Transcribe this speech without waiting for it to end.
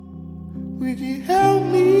Would you help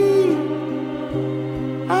me?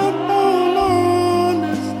 I don't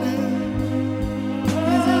understand.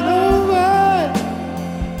 Is it over?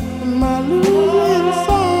 Am I losing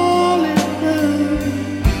solid ground?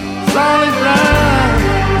 Solid ground.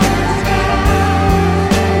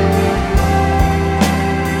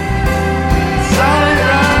 Solid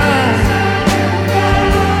ground.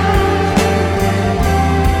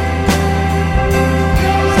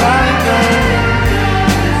 Solid ground.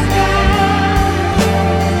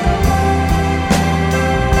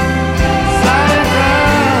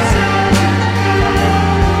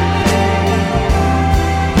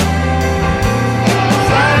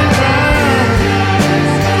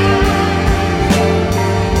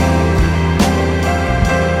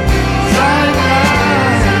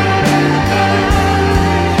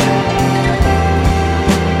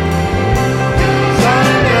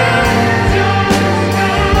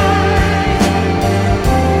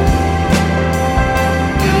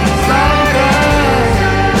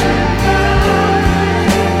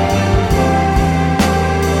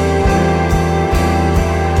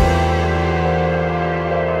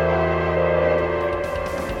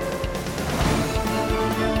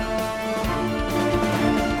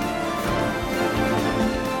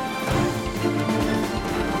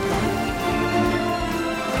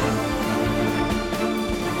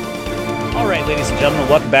 Gentlemen,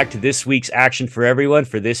 welcome back to this week's Action for Everyone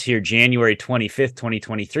for this here January 25th,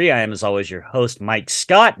 2023. I am, as always, your host, Mike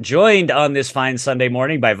Scott, joined on this fine Sunday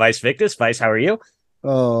morning by Vice Victus. Vice, how are you?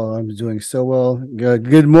 Oh, I'm doing so well.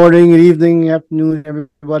 Good morning, good evening, afternoon,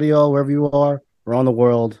 everybody, all wherever you are around the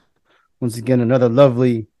world. Once again, another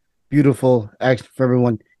lovely, beautiful Action for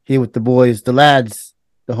Everyone here with the boys, the lads,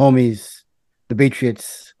 the homies, the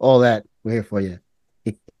Patriots, all that. We're here for you.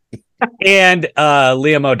 And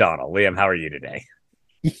Liam O'Donnell. Liam, how are you today?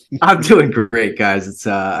 I'm doing great, guys. It's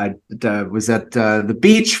I was at the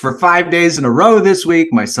beach for 5 days in a row this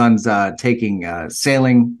week. My son's taking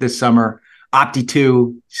sailing this summer. Opti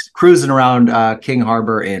 2, cruising around King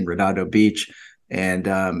Harbor and Redondo Beach. And,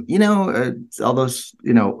 all those,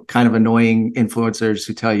 kind of annoying influencers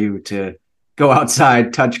who tell you to go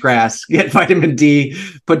outside, touch grass, get vitamin D,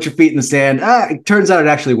 put your feet in the sand. It turns out it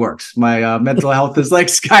actually works. My mental health is like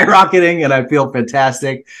skyrocketing and I feel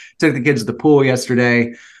fantastic. Took the kids to the pool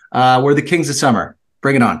yesterday. We're the kings of summer.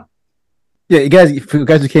 Bring it on. Yeah, you guys, for you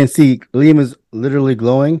guys who can't see, Liam is literally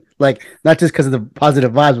glowing. Like, not just because of the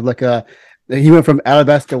positive vibes, but like he went from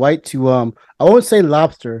alabaster white to I won't say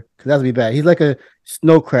lobster because that would be bad. He's like a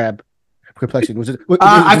snow crab complexion.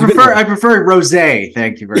 I prefer rosé.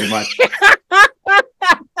 Thank you very much.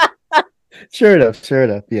 Sure enough.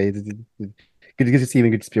 Yeah, good to see him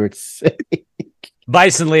in good spirits.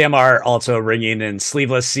 Vice and Liam are also ringing in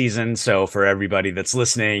sleeveless season. So for everybody that's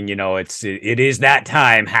listening, it is that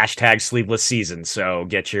time. # sleeveless season. So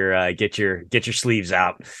get your sleeves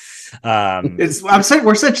out. I'm saying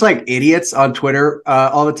we're such like idiots on Twitter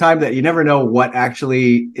all the time that you never know what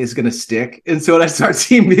actually is going to stick. And so when I start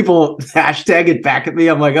seeing people hashtag it back at me,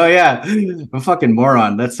 I'm like, oh yeah, I'm a fucking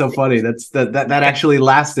moron. That's so funny. That actually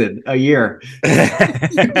lasted a year.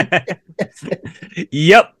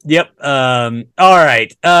 Yep. All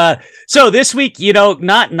right. So this week,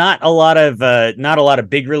 not a lot of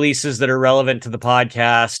big releases that are relevant to the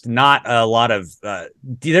podcast. Not a lot of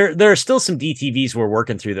there are still some DTVs we're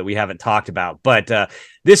working through that we haven't talked about, but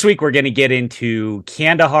this week we're going to get into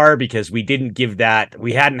Kandahar because we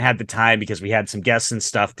hadn't had the time because we had some guests and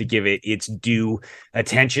stuff to give it its due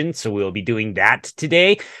attention. So we'll be doing that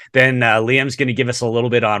today. Then Liam's going to give us a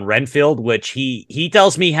little bit on Renfield, which he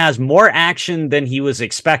tells me has more action than he was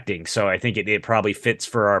expecting. So I think it probably fits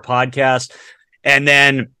for our podcast. And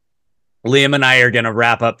then Liam and I are going to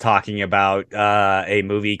wrap up talking about a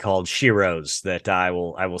movie called Sheroes that I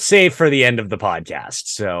will save for the end of the podcast.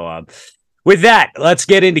 So with that, let's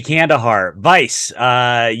get into Kandahar. Vice,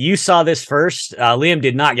 you saw this first. Liam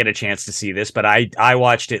did not get a chance to see this, but I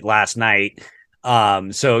watched it last night.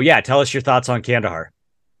 So yeah, tell us your thoughts on Kandahar.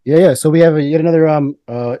 Yeah. So we have yet another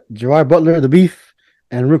Gerard Butler, The Beef,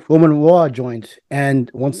 and Rip Roman Waugh joint.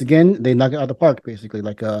 And once again, they knock it out of the park, basically.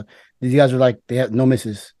 Like these guys are like, they have no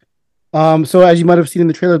misses. So as you might have seen in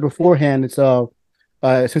the trailer beforehand, it's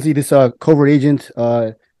essentially this covert agent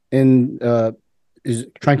is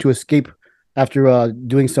trying to escape after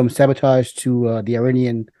doing some sabotage to the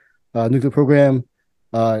Iranian nuclear program.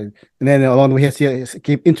 And then along the way, he has to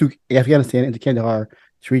escape into Afghanistan, into Kandahar,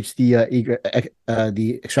 to reach the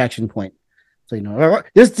extraction point. So,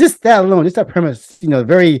 just that alone, just that premise,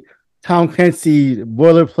 very Tom Clancy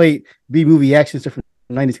boilerplate B-movie action stuff from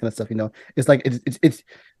the 90s kind of stuff, It's like, it's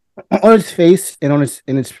on its face and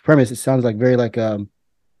in its premise, it sounds like very like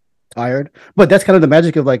tired. But that's kind of the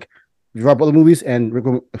magic of like Gerard Butler movies,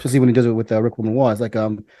 and especially when he does it with Rick Momoa. It's like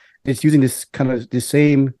it's using this kind of the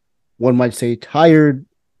same, one might say, tired,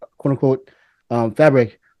 quote unquote,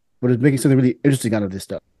 fabric, but it's making something really interesting out of this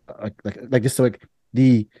stuff. Like just like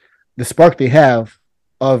the spark they have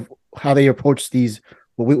of how they approach these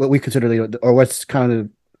what we consider or what's kind of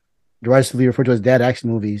derisively referred to as dad action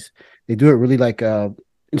movies. They do it really like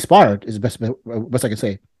inspired is the best I can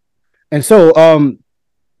say. And so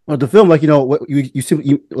the film, like what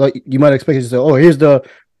you might expect is to say, oh, here's the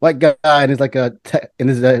white guy and it's like and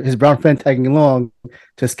his brown friend tagging along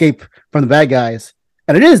to escape from the bad guys,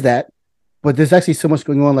 and it is that, but there's actually so much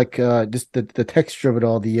going on, like just the texture of it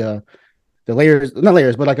all, the layers, not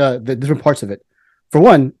layers, but like the different parts of it. For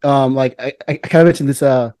one, like I kind of mentioned this.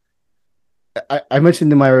 I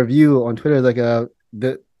mentioned in my review on Twitter, like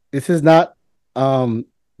this is not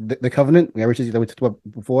the Covenant, which is that we talked about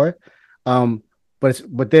before,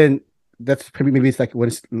 but then that's probably maybe it's like when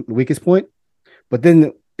it's the weakest point, but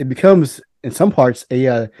then it becomes in some parts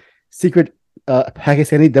a secret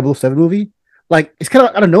Pakistani 007 movie. Like it's kind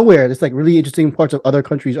of out of nowhere. There's like really interesting parts of other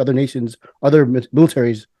countries, other nations, other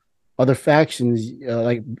militaries, other factions,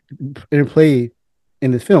 like interplay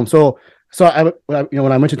in this film. So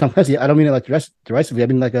when I mentioned Tom Clancy, I don't mean it like derisively. I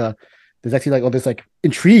mean like there's actually like all this like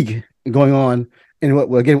intrigue going on in what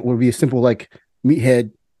again would be a simple like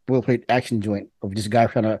meathead boilerplate action joint of just a guy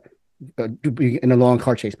trying to in a long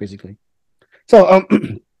car chase basically. So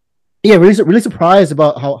yeah, really surprised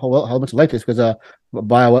about how much I like this because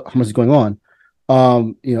by how much is going on.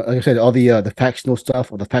 Like I said, all the factional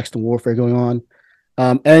stuff or the factional warfare going on.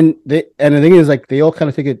 And the thing is like they all kind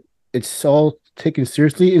of take it's all taken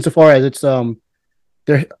seriously insofar as it's the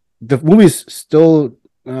movie's still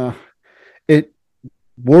it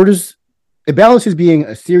balances being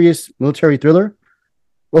a serious military thriller,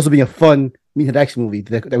 also being a fun meathead action movie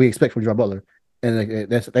that we expect from Gerard Butler. And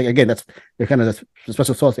that's they're kind of the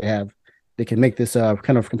special sauce they have. They can make this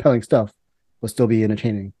kind of compelling stuff, but still be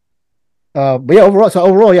entertaining. But yeah,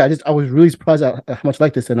 overall, yeah, I was really surprised at how much I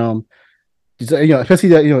like this, and especially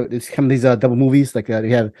that it's kind of these double movies like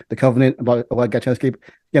you have the Covenant about a white guy trying to escape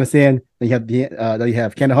Afghanistan, then you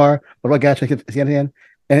have Kandahar, but white guy trying to escape Afghanistan,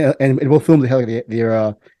 and in both films they have like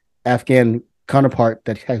their Afghan counterpart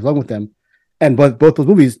that tags along with them, and both those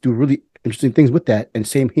movies do really interesting things with that, and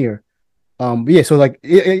same here. Yeah, so like,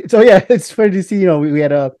 it's funny to see. We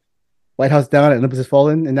had a White House Down and Olympus Has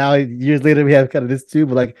Fallen, and now years later we have kind of this too,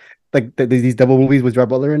 but like these double movies with Gerard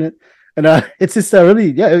Butler in it, and it's just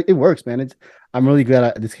really, yeah, it works, man. I'm really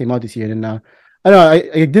glad this came out this year, and I know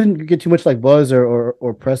I didn't get too much like buzz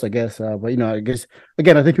or press, I guess, but I guess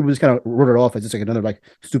again I think people just kind of wrote it off as just like another like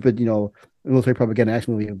stupid military propaganda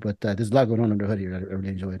action movie, but there's a lot going on under the hood here that I really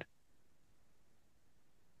enjoyed.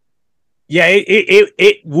 Yeah,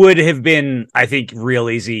 it would have been, I think, real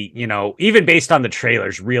easy, even based on the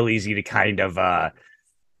trailers, real easy to kind of,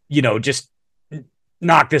 just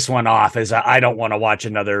knock this one off as I don't want to watch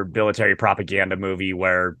another military propaganda movie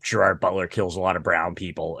where Gerard Butler kills a lot of brown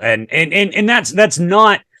people. And that's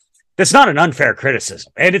not an unfair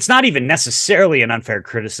criticism. And it's not even necessarily an unfair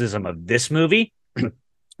criticism of this movie,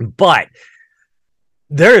 but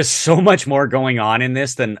there is so much more going on in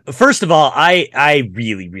this than, first of all, I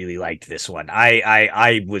really, really liked this one.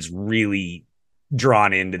 I was really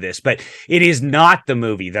drawn into this, but it is not the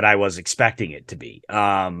movie that I was expecting it to be.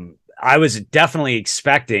 I was definitely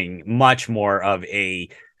expecting much more of a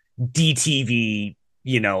DTV,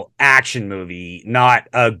 action movie, not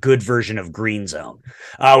a good version of Green Zone,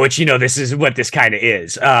 which, this is what this kind of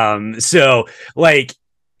is. So like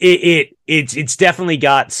it's definitely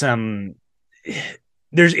got some,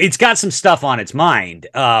 it's got some stuff on its mind,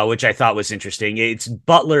 which I thought was interesting. It's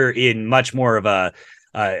Butler in much more of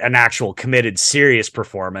an actual committed, serious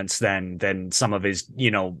performance than some of his,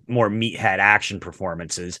 more meathead action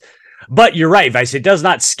performances. But you're right, Vice. It does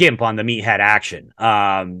not skimp on the meathead action.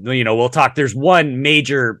 We'll talk. There's not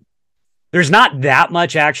that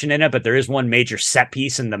much action in it, but there is one major set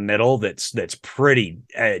piece in the middle that's pretty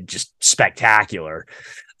just spectacular.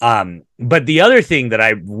 But the other thing that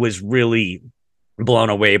I was really blown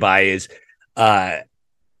away by is, the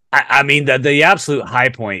absolute high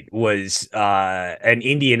point was an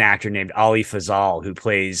Indian actor named Ali Fazal, who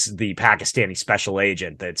plays the Pakistani special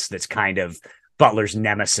agent that's kind of Butler's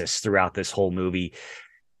nemesis throughout this whole movie.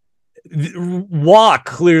 Wah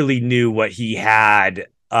clearly knew what he had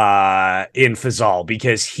in Fazal,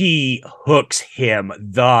 because he hooks him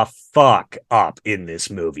the fuck up in this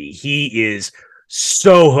movie. He is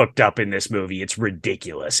so hooked up in this movie, it's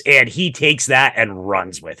ridiculous, and he takes that and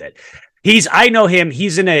runs with it. I know him.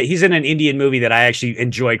 He's in an Indian movie that I actually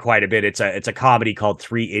enjoy quite a bit. It's a comedy called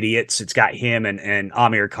Three Idiots. It's got him and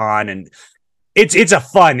Amir Khan, and it's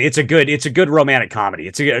a good romantic comedy.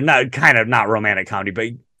 It's a not romantic comedy,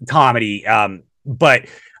 but comedy. But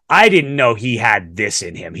I didn't know he had this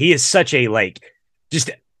in him. He is such a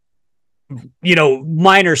just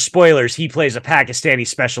minor spoilers. He plays a Pakistani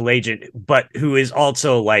special agent, but who is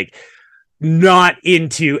also not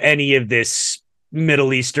into any of this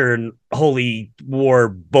Middle Eastern holy war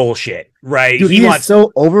bullshit, right? Dude, he wants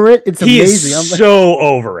so over it. It's amazing. He's so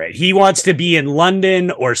over it. He wants to be in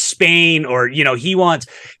London or Spain, or he wants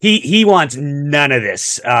none of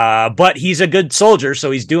this. But he's a good soldier,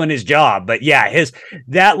 so he's doing his job. But yeah,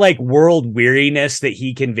 that world weariness that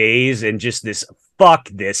he conveys, and just this fuck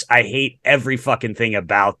this, I hate every fucking thing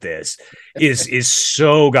about this is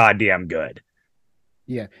so goddamn good.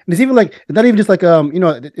 Yeah, and it's even not even just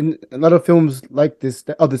in a lot of films like this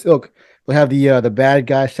of this ilk, they'll have the bad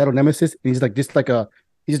guy shadow nemesis, and he's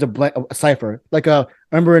he's just a cipher. I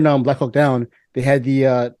remember in Black Hawk Down, they had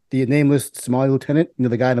the nameless Somali lieutenant,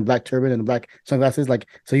 the guy in the black turban and the black sunglasses,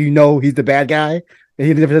 so he's the bad guy, and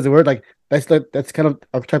he never says a word. That's kind of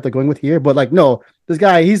archetype they're going with here, but no, this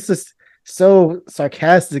guy, he's just so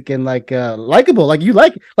sarcastic and likable. You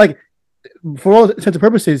for all intents and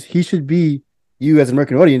purposes, he should be. You as an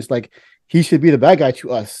American audience, he should be the bad guy to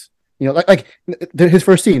us. His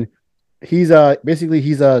first scene, he's the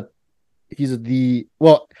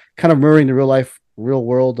kind of mirroring the real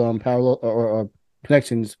world parallel or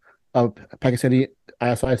connections of Pakistani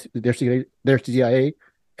ISI, their CIA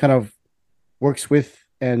kind of works with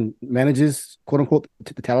and manages, quote unquote,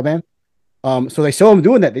 the Taliban. So they show him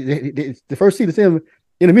doing that. The first scene is him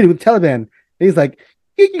in a meeting with the Taliban. And he's like,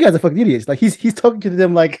 you guys are fucking idiots. He's talking to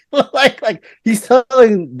them he's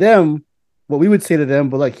telling them what we would say to them,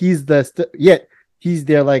 but he's yet he's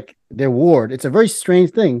their ward. It's a very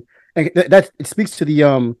strange thing, and that it speaks to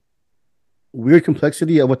the weird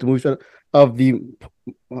complexity of what the movie of the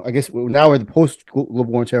I guess now we're the post global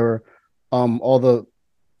war terror, all the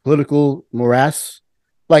political morass,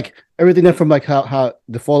 everything that from how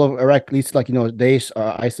the fall of Iraq leads to Daesh,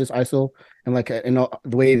 ISIS, ISIL, and the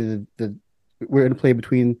way the we're in play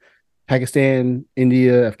between Pakistan,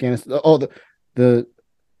 India, Afghanistan, all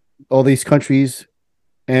these countries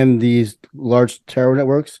and these large terror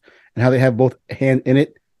networks, and how they have both a hand in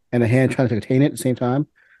it and a hand trying to contain it at the same time.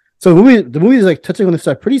 So the movie is touching on this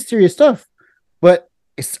pretty serious stuff, but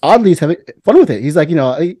it's oddly he's having fun with it. He's like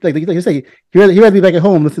you say, he'd rather be back at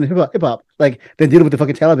home listening to hip hop, than dealing with the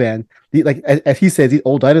fucking Taliban. As he says, these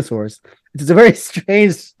old dinosaurs. It's a very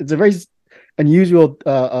strange. It's a very unusual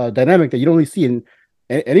dynamic that you don't really see in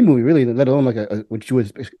any movie, really, let alone what you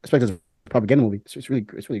would expect as a propaganda movie. It's really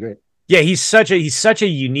great. Yeah, he's such a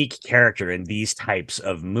unique character in these types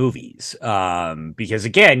of movies, because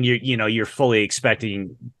again, you're fully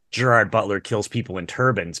expecting Gerard Butler kills people in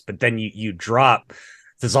turbans, but then you drop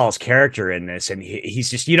Fazal's character in this, and he's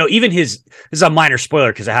just, even this is a minor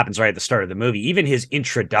spoiler because it happens right at the start of the movie. Even his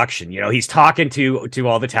introduction, he's talking to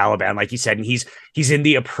all the Taliban, like you said, and he's in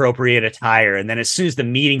the appropriate attire. And then as soon as the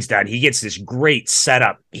meeting's done, he gets this great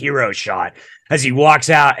setup hero shot as he walks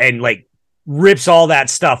out and rips all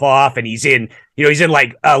that stuff off. And he's in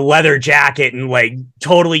a leather jacket and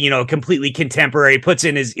totally, completely contemporary, puts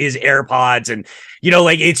in his AirPods, and,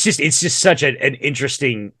 it's just such an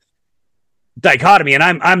interesting dichotomy. And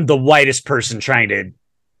I'm the whitest person trying to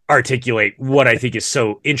articulate what I think is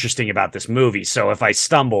so interesting about this movie. So if I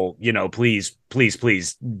stumble, please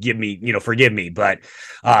give me, forgive me, but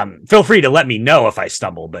feel free to let me know if I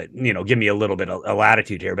stumble, but give me a little bit of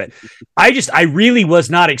latitude here. But I really was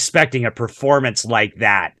not expecting a performance like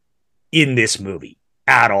that in this movie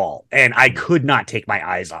at all. And I could not take my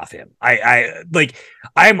eyes off him.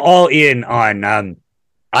 I'm all in on,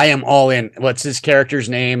 I am all in. What's his character's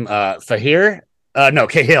name? Fahir? No,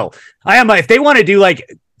 Cahill. I am. If they want to do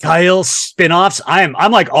Cahill spin-offs, I'm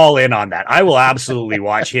all in on that. I will absolutely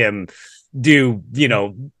watch him do,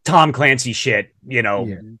 Tom Clancy shit,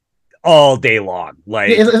 all day long.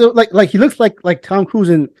 He looks like Tom Cruise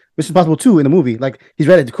in Mission Impossible 2 in the movie. He's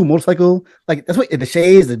riding a cool motorcycle. That's what the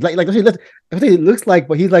shades. That's what he looks like.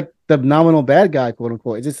 But he's the nominal bad guy, quote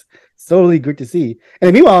unquote. It's just totally good to see.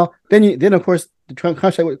 And meanwhile, then of course to try and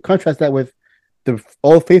contrast that with the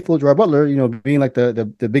all faithful Gerard Butler, being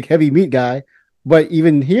the big heavy meat guy. But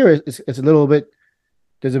even here, it's a little bit.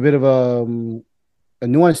 There's a bit of a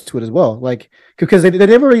nuance to it as well. Because they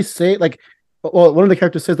never really say well, one of the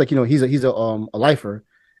characters says he's a lifer,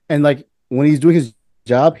 and when he's doing his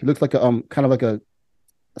job, he looks like a kind of like a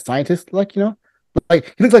scientist, he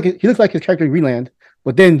looks like his character in Greenland,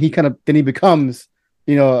 but then he becomes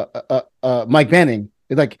Mike Banning.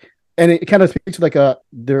 It's like, and it kind of speaks to like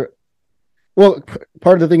their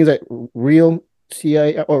part of the thing is that real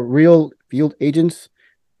CIA or real field agents,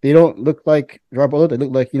 they don't look like Gerard Butler. They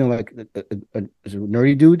look like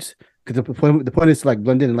nerdy dudes. Because the point is to like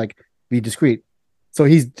blend in and like be discreet. So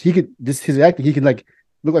he could his acting, he can like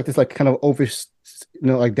look like this like kind of oafish,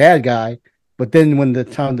 like dad guy. But then when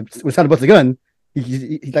it's time to bust the gun,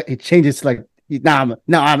 he changes to like I'm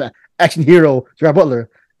an action hero, Gerard Butler,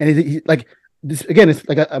 and he like this again. It's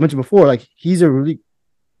like I mentioned before, like he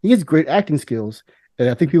has great acting skills, and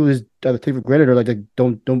I think people just either take for granted or like they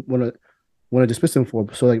don't want to dismiss him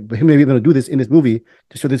for. So like, but him maybe able to do this in this movie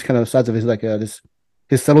to show this kind of sides of his like this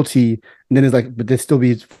his subtlety, and then it's like, but there still be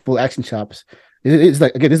his full action chops. It's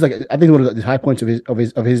like again, this is like I think one of the high points of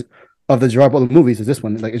the Gerard Butler movies is this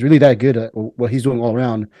one. Like it's really that good at what he's doing all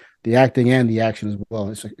around the acting and the action as well.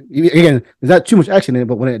 It's like again, there's not too much action in it,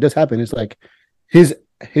 but when it does happen, it's like his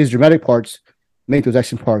dramatic parts make those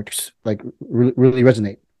action parts like really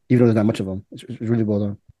resonate, even though there's not much of them. It's really well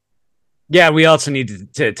done. Yeah, we also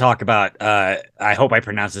need to talk about. I hope I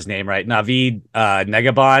pronounced his name right. Navid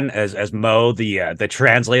Negahban as Mo, the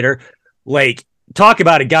translator. Like, talk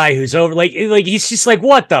about a guy who's over. Like he's just like,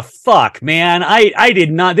 what the fuck, man? I did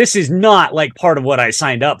not. This is not like part of what I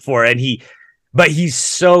signed up for. But he's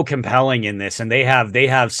so compelling in this, and they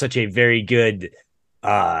have such a very good.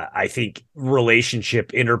 I think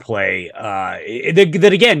relationship interplay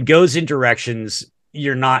that again goes in directions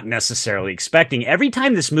you're not necessarily expecting. Every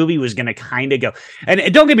time this movie was going to kind of go,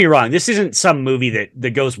 and don't get me wrong, this isn't some movie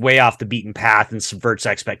that goes way off the beaten path and subverts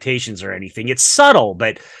expectations or anything. It's subtle,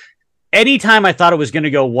 but anytime I thought it was going to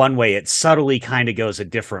go one way, it subtly kind of goes a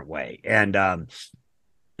different way. And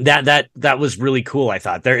that was really cool. I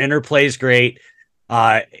thought their interplay is great.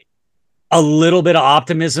 A little bit of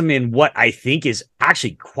optimism in what I think is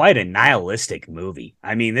actually quite a nihilistic movie.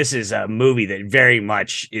 I mean, this is a movie that very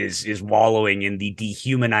much is wallowing in the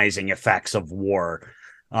dehumanizing effects of war.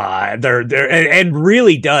 There and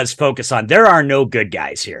really does focus on there are no good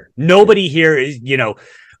guys here. Nobody here is,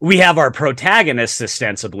 we have our protagonists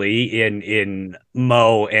ostensibly in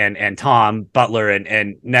Mo and Tom Butler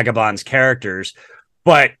and Negahban's characters,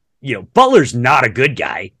 but Butler's not a good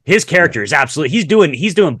guy. His character is absolutely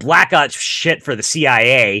he's doing black ops shit for the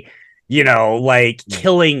CIA,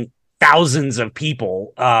 killing thousands of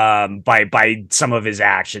people by some of his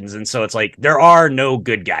actions. And so it's like there are no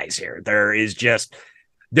good guys here. There is just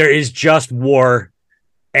war,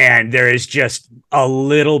 and there is just a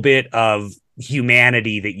little bit of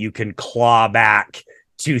humanity that you can claw back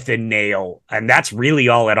tooth and nail, and that's really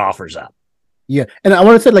all it offers up. Yeah, and I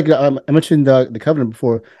want to say, like I mentioned the Covenant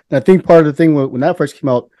before, and I think part of the thing when that first came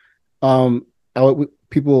out,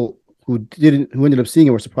 people who ended up seeing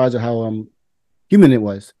it were surprised at how human it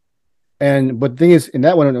was. But the thing is, in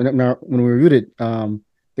that one, when we reviewed it,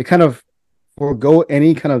 they kind of forego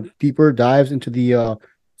any kind of deeper dives into the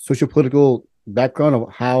socio-political background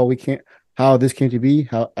of how this came to be,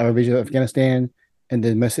 how our invasion of Afghanistan and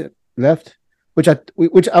the mess it left, which I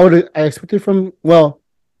expected from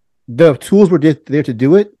the tools were there to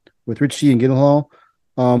do it with Ritchie and Gyllenhaal,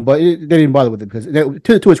 but they didn't bother with it because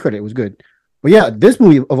to its credit, it was good. But yeah, this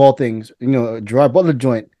movie of all things, Gerard Butler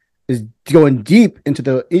joint is going deep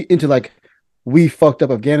into like we fucked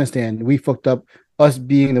up Afghanistan, we fucked up us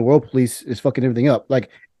being the world police is fucking everything up. Like,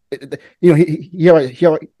 the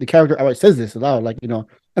character outright says this aloud, like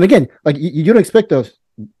and again, like you don't expect a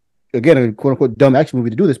quote unquote dumb action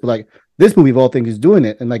movie to do this, but like this movie of all things is doing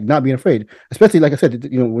it and like not being afraid. Especially like I said,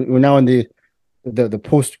 we're now in the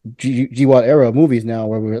post GWAT era of movies now,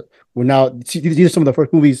 where we're now these are some of the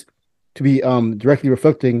first movies to be directly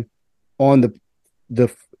reflecting on the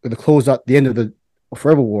closeout, the end of the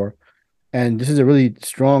Forever War, and this is a really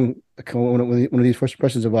strong one of these first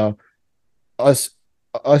impressions of us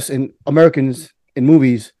and Americans in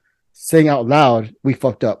movies saying out loud we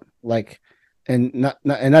fucked up, like. And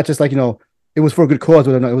not just like it was for a good cause,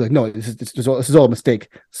 but it was like no, this is all a mistake.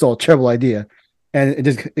 It's all a terrible idea, and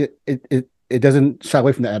it doesn't shy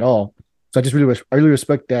away from that at all. So I really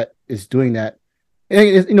respect that it's doing that. And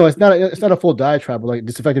it's not a full diatribe, but like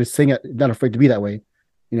just the fact that it's saying it, not afraid to be that way.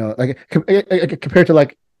 Like compared to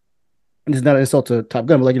like this is not an insult to Top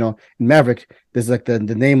Gun, but like in Maverick, there's like the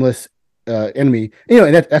nameless enemy,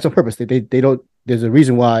 and that's on purpose. They don't. There's a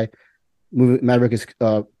reason why Maverick is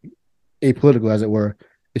apolitical, as it were.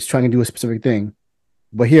 It's trying to do a specific thing,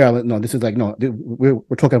 but here, this is like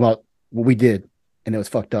we're talking about what we did, and it was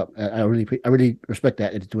fucked up. I really respect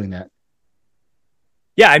that it's doing that.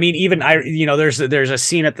 Yeah, I mean, even there's a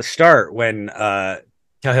scene at the start when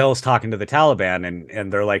Cahill's talking to the Taliban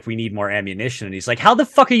and they're like, we need more ammunition. And he's like, how the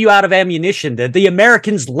fuck are you out of ammunition? The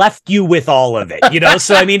Americans left you with all of it, you know?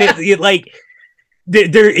 So, I mean, it like,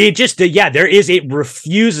 it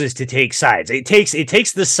refuses to take sides. It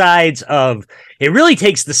takes the sides of, it really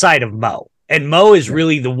takes the side of Mo. And Mo is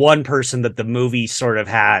really the one person that the movie sort of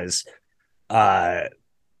has,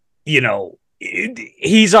 you know,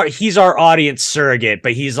 he's our audience surrogate,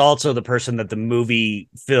 but he's also the person that the movie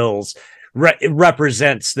feels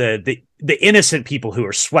represents the innocent people who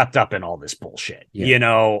are swept up in all this bullshit, you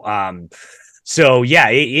know? So yeah,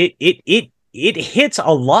 it hits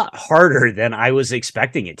a lot harder than I was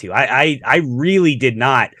expecting it to. I really did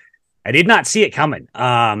not see it coming.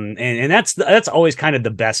 And that's always kind of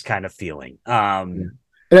the best kind of feeling. I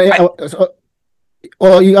want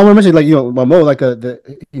to mention, like, you know, Mo, like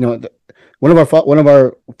one of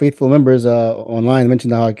our faithful members online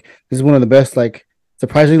mentioned how, like, this is one of the best, like,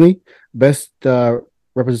 surprisingly best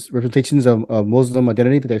representations of Muslim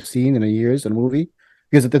identity that they've seen in years in a movie,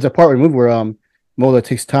 because there's a part in the movie where Mola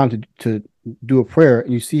takes time to do a prayer,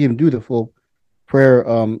 and you see him do the full prayer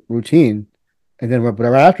routine, and then but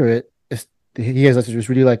right after it, he has this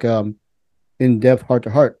really, like, in-depth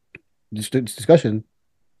heart-to-heart discussion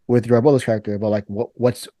with Raboula's character about, like,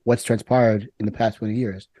 what's transpired in the past 20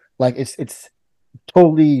 years. Like, it's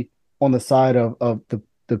totally on the side of the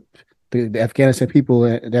Afghanistan people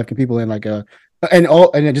and the Afghan people, and like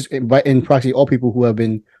in proxy all people who have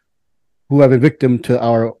been victim to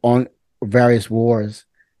our on various wars.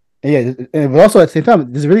 And but also at the same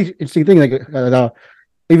time, there's a really interesting thing, like,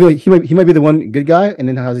 even he might be the one good guy, and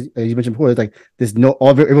then as you mentioned before, it's like there's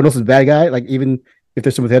everyone else is bad guy. Like, even if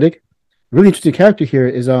they're sympathetic, really interesting character here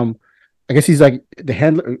is I guess he's like the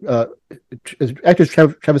handler. Actor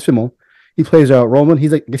Travis Fimmel. He plays Roman.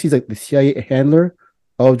 I guess he's like the CIA handler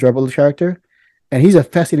of Raboula's character, and he's a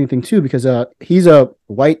fascinating thing too, because he's a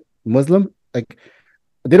white Muslim. Like,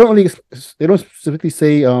 they don't specifically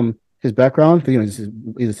say his background, because, you know,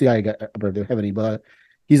 he's a CIA guy, but they don't have any. But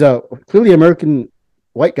he's a clearly American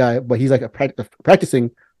white guy, but he's like a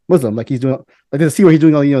practicing Muslim. Like, he's doing, like, there's a scene where he's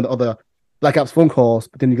doing all the Black Ops phone calls,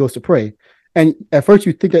 but then he goes to pray. And at first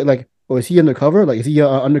you think that, like, oh, is he undercover? Like, is he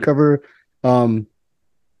undercover to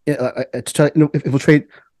try to, infiltrate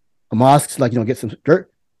a mosque, like, get some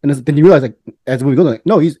dirt? And then you realize, like, as the movie goes, like,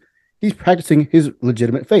 no, he's practicing his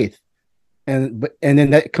legitimate faith, and then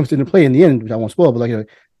that comes into play in the end, which I won't spoil, but, like,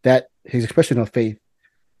 that his expression of faith,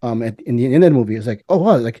 in the end of the movie is like, oh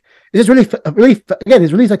wow, like, it's just really again,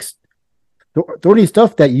 it's really, like, thorny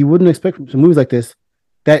stuff that you wouldn't expect from some movies like this,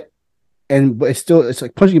 but it's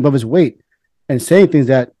like punching above his weight and saying things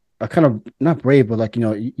that are kind of not brave, but, like,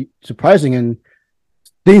 surprising, and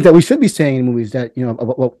things that we should be saying in movies, that,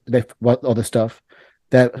 about all this stuff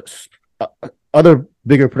that other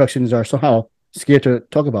bigger productions are somehow scared to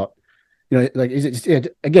talk about. Like, it's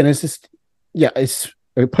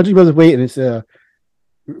punching above his weight, and it's I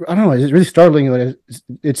don't know, it's really startling. Like,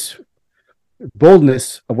 it's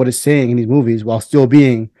boldness of what it's saying in these movies while still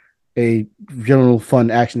being a general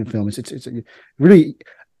fun action film. It's really,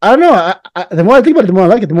 I don't know. The more I think about it, the more I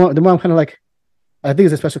like it. The more I'm kind of like, I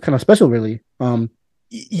think it's a special, really.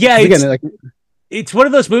 Yeah, it's one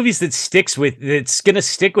of those movies that's gonna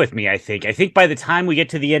stick with me. I think by the time we get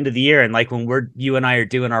to the end of the year, and, like, when you and I are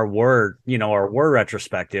doing our war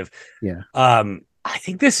retrospective, I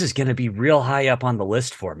think this is gonna be real high up on the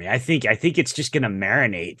list for me. I think it's just gonna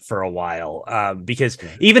marinate for a while, because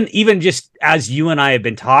even just as you and I have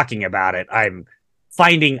been talking about it, I'm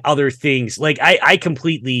finding other things. Like, I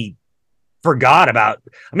completely forgot about,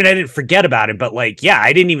 I mean, I didn't forget about it, but, like, yeah,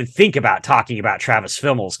 I didn't even think about talking about Travis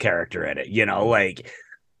Fimmel's character in it, like,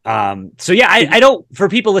 so yeah, I don't, for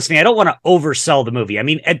people listening, I don't want to oversell the movie. I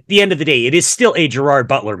mean, at the end of the day, it is still a Gerard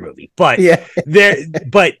Butler movie, but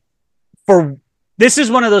this is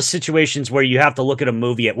one of those situations where you have to look at a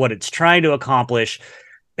movie at what it's trying to accomplish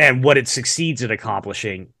and what it succeeds at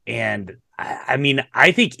accomplishing. And I mean,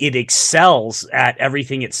 I think it excels at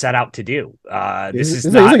everything it set out to do. It's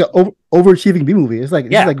like an overachieving B movie. It's like,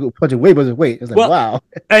 it's like punching way above his weight. It's like, wow.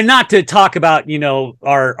 And not to talk about,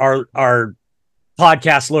 our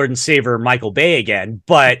podcast Lord and Savior Michael Bay again,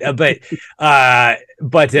 but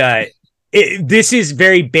this is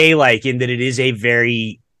very Bay-like in that it is a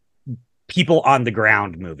very people on the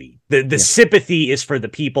ground movie. The sympathy is for the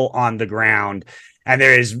people on the ground, and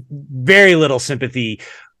there is very little sympathy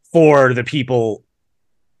for the people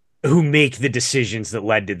who make the decisions that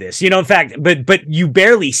led to this. In fact, but you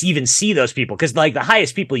barely even see those people, because, like, the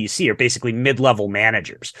highest people you see are basically mid-level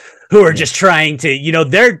managers who are just trying to,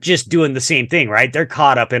 they're just doing the same thing, right? They're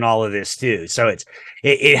caught up in all of this too. So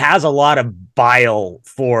it has a lot of bile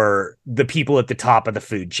for the people at the top of the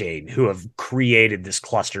food chain who have created this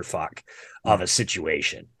clusterfuck of a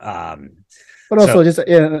situation. But also, just like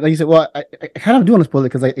you said, well, I kind of do want to spoil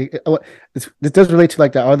it because this does relate to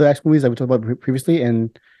like the other action movies that we talked about previously,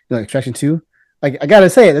 and Extraction 2. Like I gotta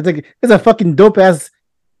say it, it's a fucking dope ass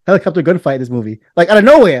helicopter gunfight in this movie. Like out of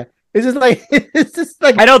nowhere, it's just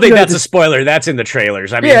like I don't think that's a spoiler. That's in the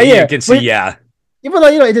trailers. I mean, you can see, yeah. Even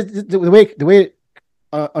like the way it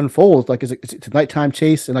unfolds, like it's a nighttime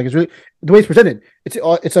chase, and like it's really the way it's presented.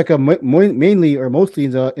 It's like a mainly or mostly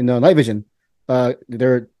in the night vision.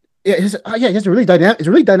 It's a really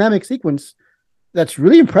dynamic sequence that's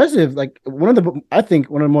really impressive. Like one of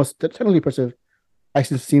the most technically impressive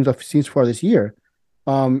action scenes I've seen so far this year.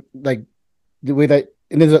 Like the way that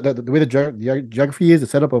and the way the geography is, the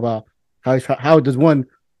setup of how does one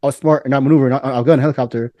outsmart and outmaneuver an outgun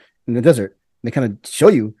helicopter in the desert. And they kind of show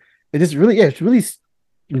you. It's really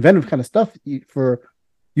inventive kind of stuff for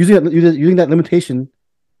using that limitation.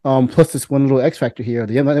 Plus this one little X factor here,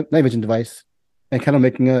 the night vision device, and kind of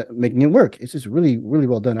making it work. It's just really, really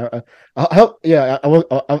well done. I will.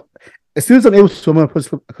 As soon as I'm able to, I'm going to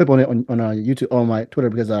put a clip on it on YouTube, on my Twitter,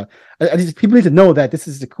 because people need to know that this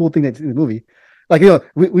is the cool thing that's in the movie. Like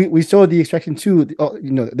we saw the Extraction 2.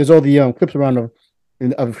 There's all the clips around of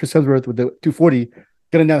Chris Hemsworth with the 240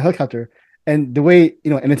 getting down a helicopter, and the way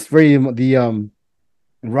and it's very the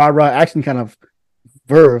rah action kind of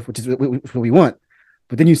verve, which is what we want.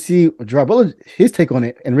 But then you see Gerard Butler, his take on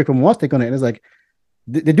it, and Rick Momoa's take on it, and it's like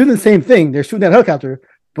they're doing the same thing. They're shooting that helicopter,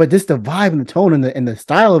 but just the vibe and the tone and the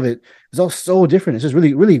style of it is all so different. It's just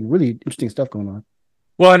really, really, really interesting stuff going on.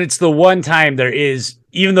 Well, and it's the one time there is,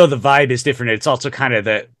 even though the vibe is different, it's also kind of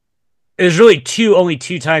there's really only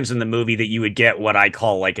two times in the movie that you would get what I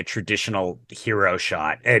call like a traditional hero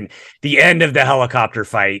shot. And the end of the helicopter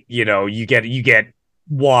fight, you get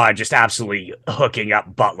Wah just absolutely hooking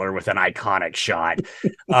up Butler with an iconic shot.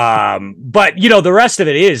 But the rest of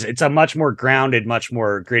it's a much more grounded, much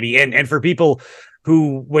more gritty. And for people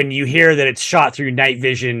who, when you hear that it's shot through night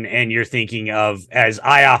vision and you're thinking of, as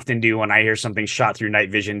I often do when I hear something shot through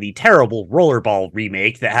night vision, the terrible Rollerball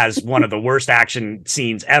remake that has one of the worst action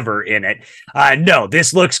scenes ever in it. No,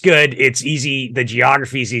 this looks good. It's easy. The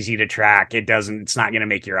geography is easy to track. It's not going to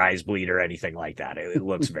make your eyes bleed or anything like that. It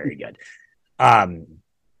looks very good. All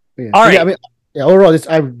right. I mean, overall, this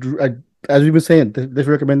I as we've been saying, this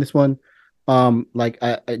recommend this one.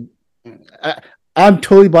 I'm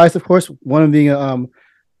totally biased, of course. One of being an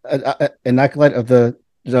acolyte of the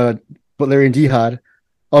Butlerian Jihad,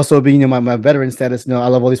 also being my veteran status. I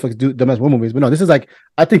love all these folks do dumbass war movies, but no, this is like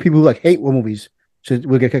I think people who like hate war movies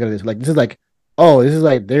will get a kick out of this. Like this is like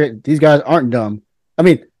these guys aren't dumb. I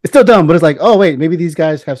mean, it's still dumb, but it's like, oh wait, maybe these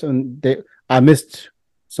guys have something. I missed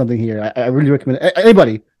something here. I really recommend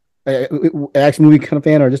anybody, an action movie kind of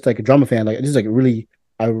fan or just like a drama fan. Like this is like really,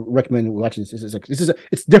 I recommend watching this.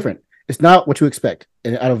 It's different. It's not what you expect.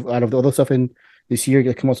 And out of the other stuff in this year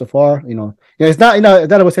that come out so far, it's not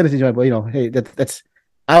that I was saying this, but hey, that's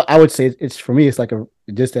I would say it's for me. It's like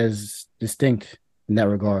just as distinct in that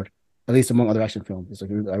regard, at least among other action films. It's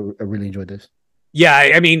like I really enjoyed this. Yeah,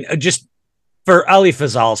 I mean, just for Ali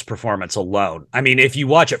Fazal's performance alone, I mean, if you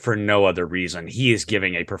watch it for no other reason, he is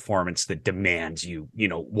giving a performance that demands you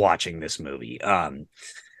watching this movie.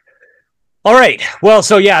 All right. Well,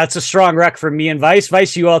 so yeah, it's a strong rec from me and Vice.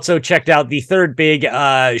 Vice, you also checked out the third big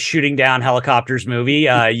shooting down helicopters movie.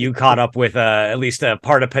 You caught up with at least a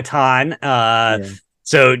part of Pathaan.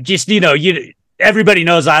 So just, everybody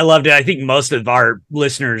knows I loved it. I think most of our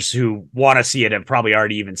listeners who want to see it have probably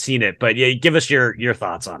already even seen it. But yeah, give us your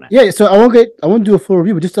thoughts on it. Yeah. So I won't do a full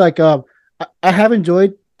review, but just like I have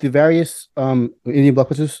enjoyed the various Indian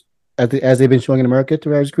blockbusters as they've been showing in America to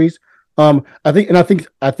various degrees. I think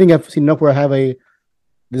I've seen enough where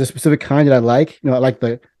there's a specific kind that I like. I like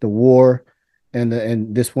the war and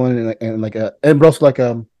this one but also like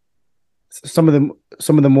some of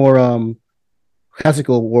the more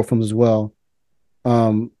classical war films as well.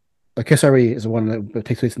 Like Kesari is one that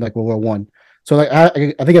takes place in like World War One. So like I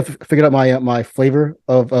think I've figured out my flavor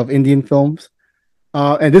of Indian films.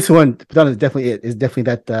 And this one Pathaan is definitely it. Is definitely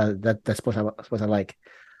that sport I like.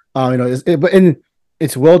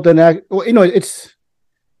 It's well done. It's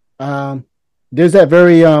there's that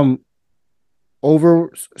very over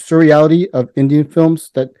surreality of Indian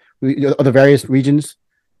films of the various regions.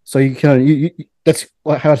 So you kind of that's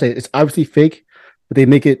how I say it. It's obviously fake, but they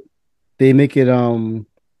make it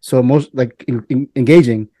so most like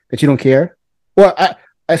engaging that you don't care. Well,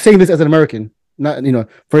 I saying this as an American, not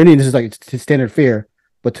for Indian this is like it's standard fare,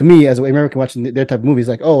 but to me as an American watching their type of movies,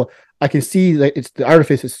 like I can see like it's the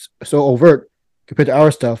artifice is so overt compared to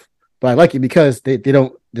our stuff, but I like it because they're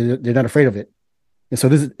not afraid of it.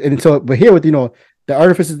 And so but here with the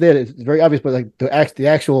artifice is there, it's very obvious, but like the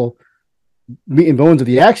actual meat and bones of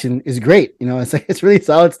the action is great. It's like it's really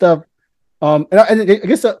solid stuff. And I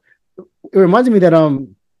guess it reminds me that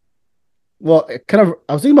well, I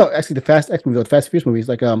was thinking about actually the Fast X movies, the Fast Furious movies.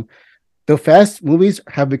 Like the Fast movies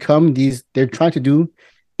have become they're trying to do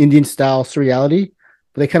Indian style surreality,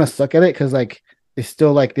 but they kind of suck at it because like they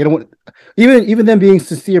still like they don't even them being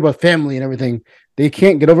sincere about family and everything, they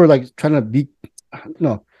can't get over like trying to be.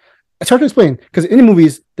 No, it's hard to explain because in the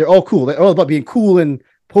movies they're all cool. They're all about being cool and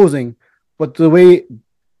posing, but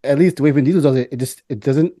at least the way Vin Diesel does it, it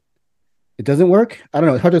doesn't work. I don't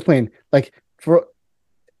know. It's hard to explain. Like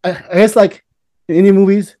I guess like in Indian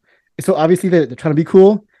movies, it's so obviously that they're trying to be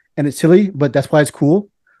cool and it's silly, but that's why it's cool.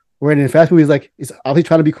 Where in fast movies, like it's obviously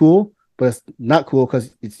trying to be cool, but it's not cool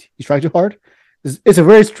because he's trying too hard. It's a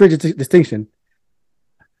very strange distinction.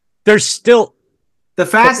 There's still the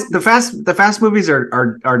fast movies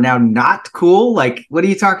are now not cool. Like, what are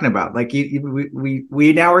you talking about? Like,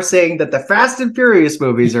 we now are saying that the Fast and Furious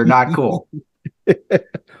movies are not cool.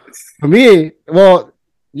 For me, well,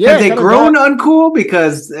 yeah, have they grown uncool?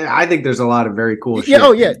 Because I think there's a lot of very cool shit.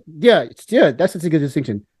 Oh yeah. That's a good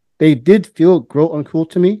distinction. They did grow uncool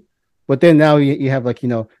to me, but then now you have like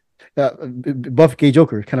buff gay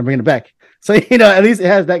Joker kind of bringing it back. So at least it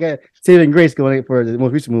has that guy saving grace going for the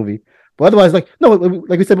most recent movie. But otherwise, like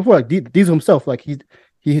like we said before, like Diesel himself, like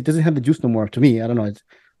he doesn't have the juice no more. To me, I don't know.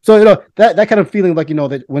 So that kind of feeling, like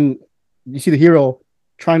that when you see the hero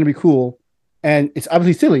trying to be cool, and it's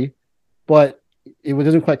obviously silly, but it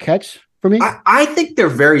doesn't quite catch for me. I think they're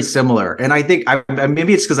very similar, and I think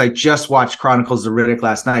maybe it's because I just watched Chronicles of Riddick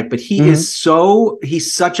last night. But he's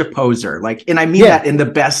such a poser, like, and I mean that in the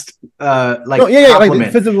best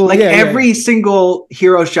compliment. Like every single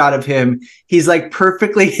hero shot of him, he's like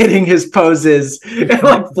perfectly hitting his poses and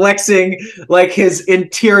like flexing like his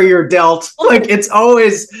interior delt. Like he's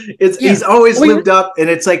always lived up, and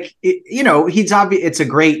it's like he's obvious. It's a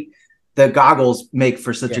great. The goggles make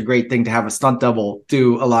for such a great thing to have a stunt double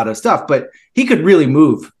do a lot of stuff, but he could really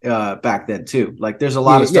move back then too. Like there's a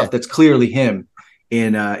lot of stuff that's clearly him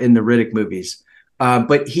in the Riddick movies.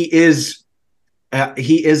 But he is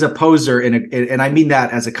a poser and I mean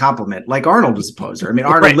that as a compliment. Like Arnold is a poser. I mean,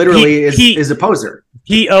 Arnold literally is a poser.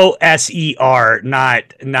 Poser, not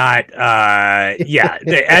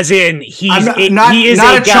as in he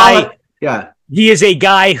is a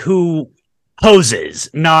guy who poses,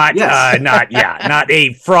 not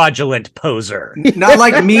a fraudulent poser. Not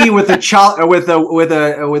like me with a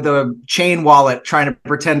chain wallet trying to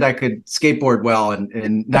pretend I could skateboard well in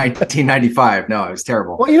 1995. No, it was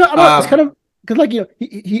terrible. Well, it's kind of because like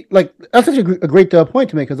he like that's such a great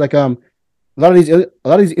point to make because like a lot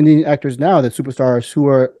of these Indian actors now, the superstars who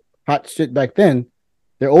are hot shit back then,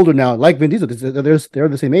 they're older now. Like Vin Diesel, they're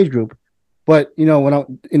the same age group. But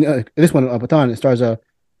when in this one, Pathaan, it stars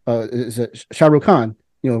is a Shahrukh Khan,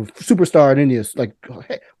 superstar in India, like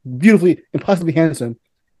beautifully, impossibly handsome,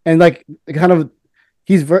 and like kind of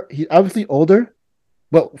he's obviously older,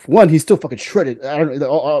 but for one, he's still fucking shredded. I don't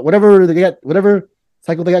know whatever they got, whatever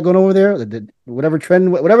cycle they got going over there, whatever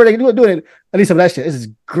trend, whatever they can do it. At least some of that shit. This is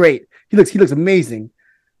great. He looks amazing,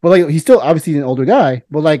 but like he's still obviously an older guy,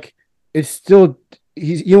 but like it's still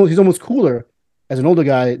he's almost cooler as an older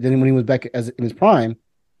guy than when he was back in his prime.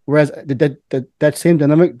 Whereas that same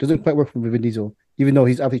dynamic doesn't quite work for Vin Diesel, even though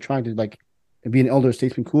he's obviously trying to like be an elder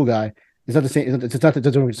statesman, cool guy. It's not the same. It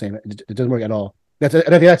doesn't work the same. It doesn't work at all. I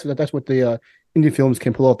think that's what the Indian films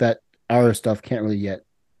can pull off that our stuff can't really yet.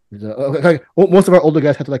 Like, most of our older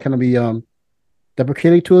guys have to like kind of be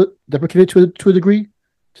deprecated to a degree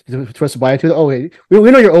for us to buy into it. Oh, wait,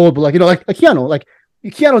 we know you're old, but like Keanu, like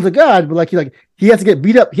Keanu's a god, but like he has to get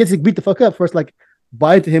beat up. He has to beat the fuck up for us like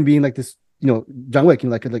buy into him being like this. John Wick,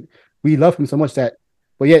 like we love him so much that,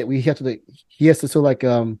 but yet he has to so like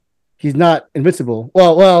he's not invincible.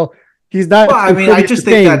 Well, he's not. Well, I mean, I just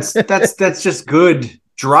think that's just good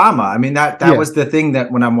drama. I mean, that was the thing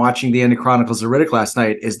that when I'm watching the end of Chronicles of Riddick last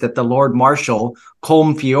night is that the Lord Marshal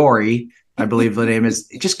Colm Fiore, I believe the name is,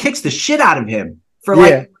 it just kicks the shit out of him for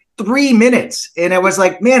like 3 minutes, and I was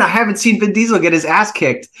like, man, I haven't seen Vin Diesel get his ass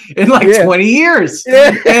kicked in like 20 years.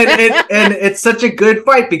 And it's such a good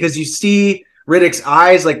fight because you see Riddick's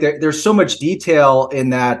eyes, like there's so much detail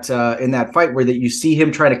in that fight where that you see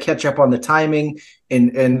him trying to catch up on the timing,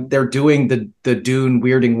 and they're doing the Dune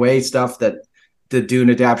weirding way stuff that the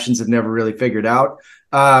Dune adaptions have never really figured out.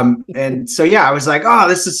 And so I was like, oh,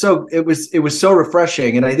 this is so it was so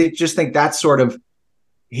refreshing, and I think that's sort of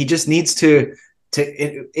he just needs to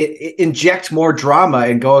inject more drama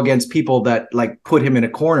and go against people that like put him in a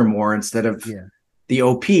corner more instead of the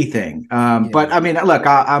OP thing. But I mean, look,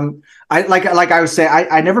 I would say,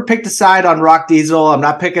 I never picked a side on Rock Diesel. I'm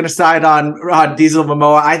not picking a side on Diesel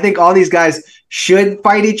Momoa. I think all these guys should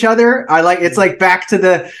fight each other. It's like back to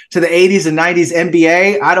the 80s and 90s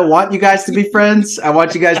NBA. I don't want you guys to be friends. I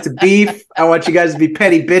want you guys to beef. I want you guys to be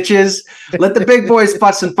petty bitches. Let the big boys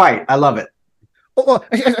fuss and fight. I love it. Well,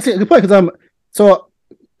 I see a good point, because so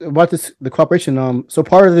about the cooperation. So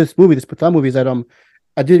part of this movie, this Pathaan movie, is that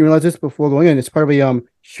I didn't realize this before going in. It's part of a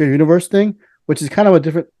shared universe thing, which is kind of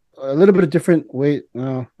a little bit of different way.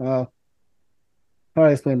 How do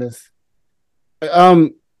I explain this?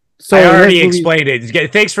 So I already explained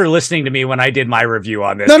it. Thanks for listening to me when I did my review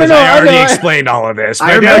on this. No, I already explained all of this.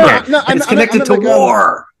 It's connected to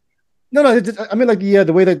war. No, I mean like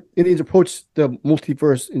the way that Indians approach the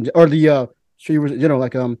multiverse or the shared universe in general.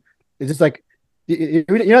 Like it's just like you're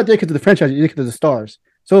not dedicated to the franchise, you're dedicated to the stars.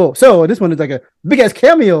 So this one is like a big ass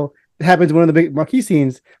cameo that happens in one of the big marquee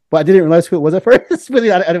scenes, but I didn't realize who it was at first.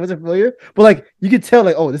 Really, I wasn't familiar. But like you could tell,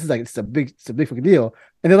 like, oh, this is a big fucking deal.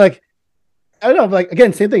 And then like I don't know, like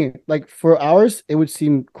again, same thing. Like for hours, it would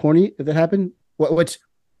seem corny if that happened. Which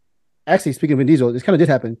actually, speaking of Vin Diesel, this kind of did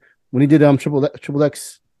happen when he did Triple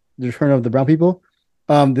X, The Return of the Brown People.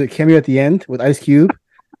 The cameo at the end with Ice Cube,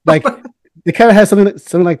 like it kind of has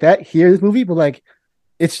something like that here in this movie, but like.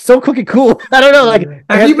 It's so cookie cool. I don't know. Like,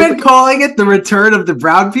 have you been calling it The Return of the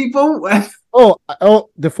Brown People?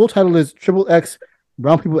 The full title is Triple X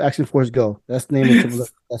Brown People Action Force Go. That's the name of Triple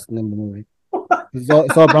X. That's the name of the movie. It's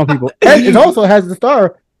all brown people. And it also has the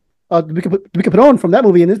star, Pathaan from that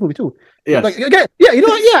movie in this movie too. Yes. Like again, you know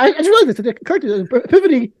what? Yeah, I just realized this. The character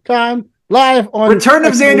Epiphany time live on Return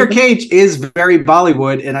of Xander Cage is very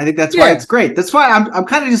Bollywood, and I think that's why it's great. That's why I'm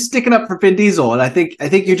kind of just sticking up for Vin Diesel, and I think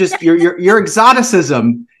you're just your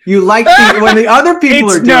exoticism. You like when the other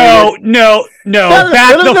people are doing No,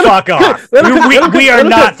 back the fuck off. We are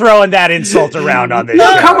not throwing that insult around on this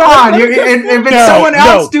show. Come on. If it's someone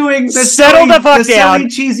else doing this, settle the fuck down. Silly,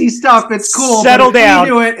 cheesy stuff, it's cool. Settle down.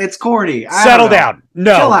 If we do it, it's corny. Settle down.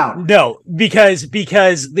 No, chill out. No, because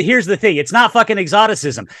here's the thing. It's not fucking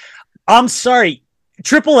exoticism. I'm sorry.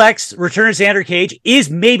 Triple X Return of Xander Cage is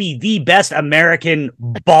maybe the best American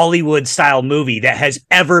Bollywood style movie that has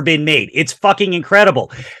ever been made. It's fucking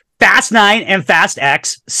incredible. Fast 9 and Fast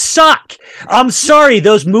X suck. I'm sorry,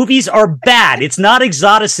 those movies are bad. It's not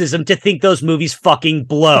exoticism to think those movies fucking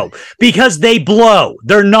blow, because they blow.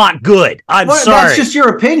 They're not good. I'm sorry. That's just your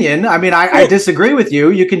opinion. I mean, I disagree with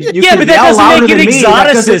you. You can but that doesn't make it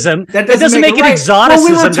exoticism. That doesn't make it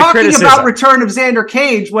exoticism. Well, we were talking about Return of Xander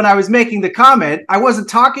Cage when I was making the comment. I wasn't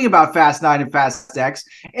talking about Fast 9 and Fast X.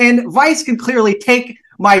 And Vice can clearly take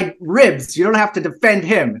my ribs. You don't have to defend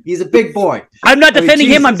him. He's a big boy. I'm not defending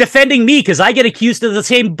him. I'm defending me, because I get accused of the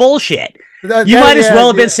same bullshit. You might as well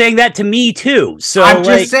have been saying that to me too. So I'm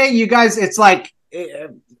just saying, you guys, it's like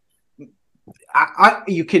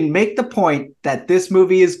you can make the point that this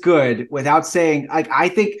movie is good without saying, like, I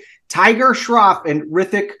think Tiger Shroff and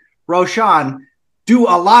Hrithik Roshan do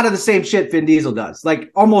a lot of the same shit Vin Diesel does,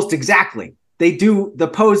 like almost exactly. They do the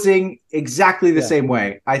posing exactly the same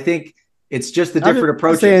way. I think it's just the different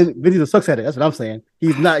approaches. I'm saying Vin Diesel sucks at it. That's what I'm saying.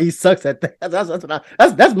 He's not. He sucks at that.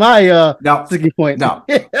 That's my sticking point. No.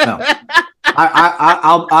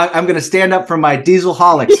 I'm going to stand up for my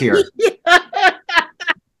Dieselholics here.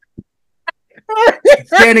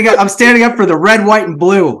 I'm standing up for the red, white, and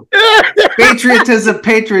blue.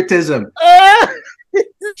 Patriotism.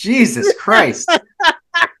 Jesus Christ.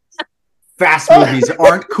 Fast movies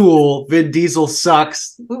aren't cool. Vin Diesel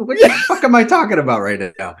sucks. What the fuck am I talking about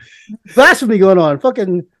right now? Blasphemy going on.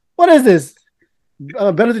 Fucking, what is this?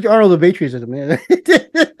 Benedict Arnold of patriotism, man.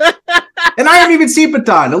 And I haven't even seen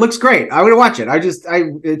Pathaan. It looks great. I would watch it.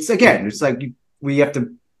 It's like we have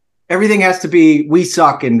to, everything has to be, we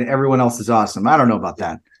suck and everyone else is awesome. I don't know about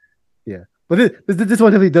that. Yeah. But this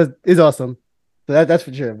one definitely is awesome. So that's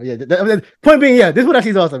for sure. But yeah, point being, this one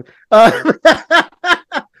actually is awesome.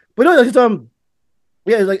 But no, it's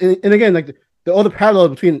like, and again, like all the parallels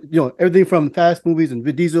between, everything from fast movies and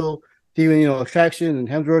Vin Diesel to even, Extraction and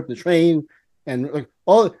Hemsworth and the Train and like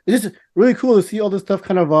all. It's just really cool to see all this stuff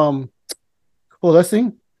kind of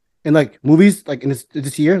coalescing in like movies like in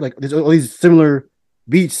this year. Like there's all these similar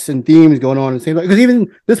beats and themes going on, and same because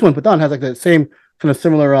even this one, Pathaan, has like the same kind of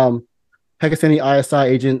similar Pakistani ISI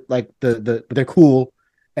agent, like but they're cool,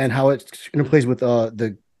 and how it interplays with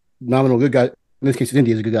the nominal good guy. In this case,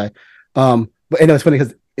 India is a good guy. But it's funny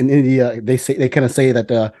because in India they kind of say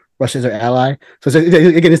that Russia is their ally. So it's,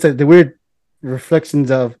 again, it's the weird reflections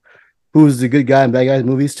of who's the good guy and bad guys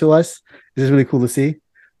movies to us. It's just really cool to see.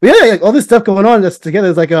 But yeah, like all this stuff going on that's together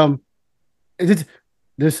is like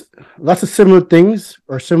there's lots of similar things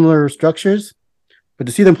or similar structures, but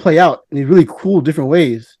to see them play out in these really cool different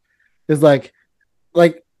ways is people are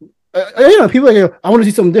like, I want to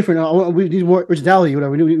see something different. We need more originality,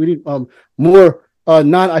 whatever. We need more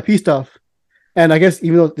non-IP stuff. And I guess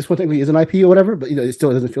even though this one technically is an IP or whatever, but it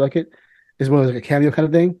still doesn't feel like it. It's more like a cameo kind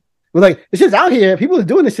of thing. But like this shit's out here. People are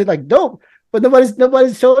doing this shit like dope, but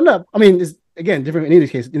nobody's showing up. I mean, it's again different in any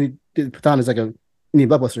case. Pathaan is like a indie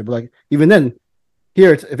blockbuster, but like even then,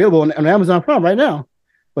 here it's available on Amazon Prime right now,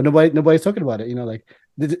 but nobody's talking about it.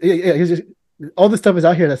 All this stuff is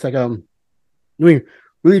out here that's like doing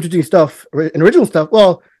really interesting stuff and original stuff.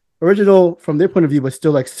 Well, original from their point of view, but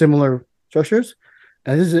still like similar structures.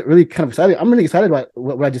 And this is really kind of exciting. I'm really excited about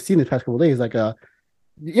what I just seen in the past couple of days. Like, I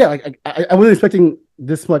wasn't expecting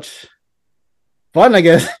this much fun, I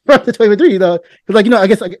guess, from the 2023, though.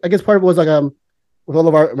 Because, I guess part of it was like, with all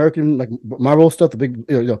of our American like Marvel stuff, the big,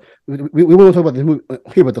 we won't talk about the movie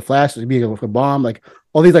here, but the Flash being a bomb, like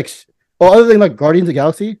all these other than like Guardians of the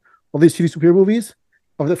Galaxy, all these TV superhero movies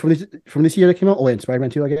from this year that came out. Oh, and Spider-Man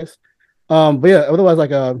 2, I guess. But yeah, otherwise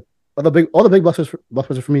like all the big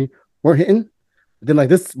blockbusters for me weren't hitting. Then like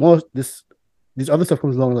this other stuff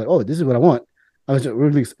comes along, like, oh, this is what I want. It's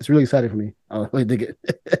really exciting for me. I really dig it.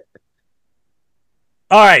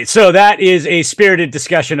 All right, so that is a spirited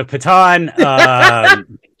discussion of Pathaan.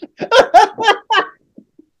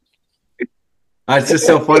 It's just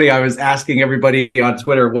so funny. I was asking everybody on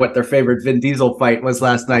Twitter what their favorite Vin Diesel fight was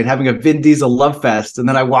last night, having a Vin Diesel love fest, and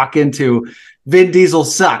then I walk into Vin Diesel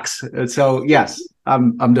sucks. So yes,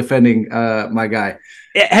 I'm defending my guy.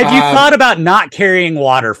 Have you thought about not carrying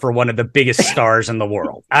water for one of the biggest stars in the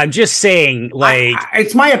world? I'm just saying, like...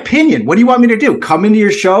 it's my opinion. What do you want me to do? Come into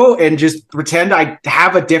your show and just pretend I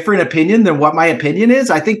have a different opinion than what my opinion is?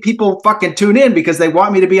 I think people fucking tune in because they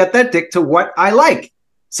want me to be authentic to what I like.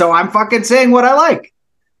 So I'm fucking saying what I like.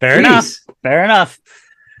 Fair enough.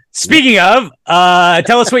 Speaking of,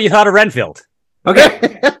 tell us what you thought of Renfield.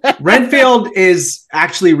 Okay. Renfield is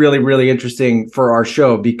actually really, really interesting for our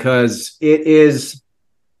show because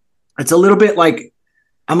it's a little bit like,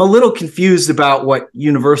 I'm a little confused about what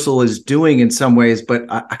Universal is doing in some ways, but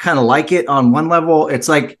I kind of like it on one level. It's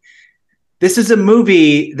like, this is a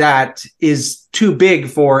movie that is too big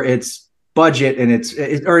for its budget and its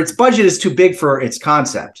budget is too big for its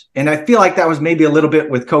concept. And I feel like that was maybe a little bit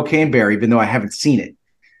with Cocaine Bear, even though I haven't seen it.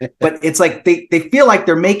 But it's like, they feel like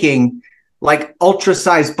they're making like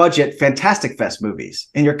ultra-sized budget Fantastic Fest movies.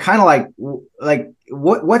 And you're kind of like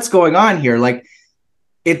what's going on here? Like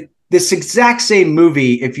this exact same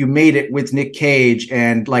movie, if you made it with Nick Cage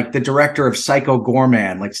and like the director of Psycho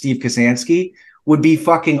Gorman, like Steve Kasansky, would be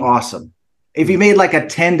fucking awesome. If you made like a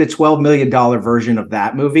 $10 to $12 million version of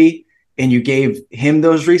that movie and you gave him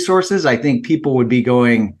those resources, I think people would be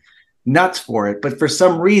going nuts for it. But for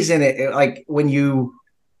some reason, like when you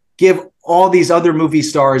give all these other movie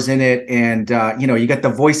stars in it, and you got the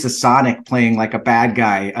voice of Sonic playing like a bad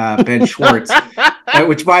guy, Ben Schwartz,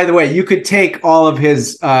 which, by the way, you could take all of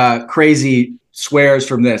his crazy swears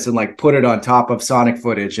from this and like put it on top of Sonic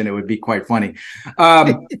footage, and it would be quite funny.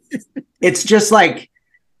 It's just like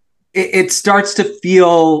it starts to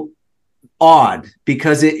feel odd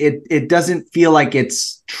because it doesn't feel like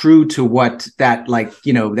it's true to what that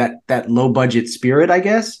that low budget spirit, I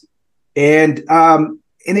guess, and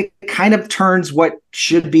it kind of turns what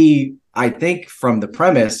should be, I think, from the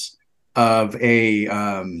premise of a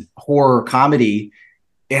horror comedy,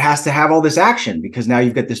 it has to have all this action because now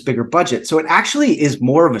you've got this bigger budget. So it actually is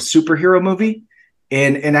more of a superhero movie.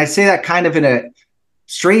 And I say that kind of in a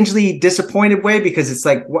strangely disappointed way because it's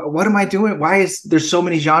like, what am I doing? Why is there so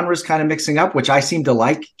many genres kind of mixing up, which I seem to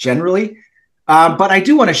like generally. But I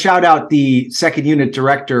do want to shout out the second unit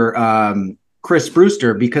director, Chris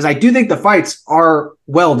Brewster, because I do think the fights are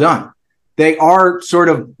well done. They are sort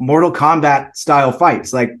of Mortal Kombat style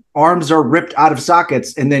fights. Like arms are ripped out of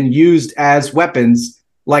sockets and then used as weapons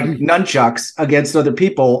like nunchucks against other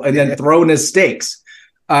people and then thrown as stakes.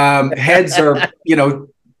 Heads are,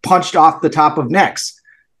 punched off the top of necks.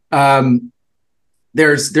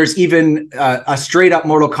 There's even a straight up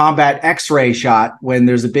Mortal Kombat X-ray shot when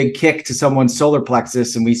there's a big kick to someone's solar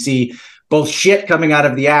plexus and we see both shit coming out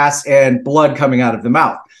of the ass and blood coming out of the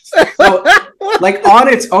mouth. So, like on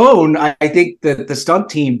its own, I think that the stunt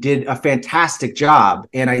team did a fantastic job.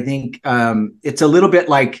 And I think it's a little bit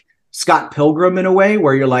like Scott Pilgrim in a way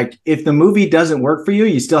where you're like, if the movie doesn't work for you,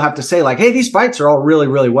 you still have to say like, hey, these fights are all really,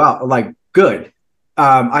 really well, like good.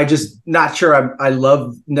 I just not sure I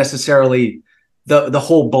love necessarily the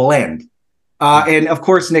whole blend. And of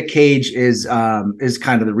course, Nick Cage is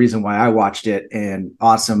kind of the reason why I watched it, and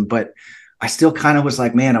awesome. But I still kind of was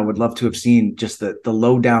like, man, I would love to have seen just the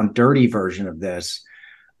low down, dirty version of this.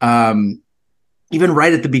 Even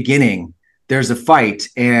right at the beginning, there's a fight,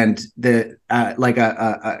 and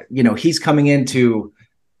he's coming into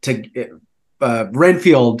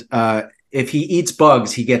Renfield. If he eats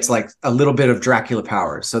bugs, he gets like a little bit of Dracula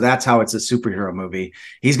powers. So that's how it's a superhero movie.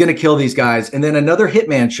 He's going to kill these guys. And then another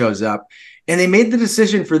hitman shows up, and they made the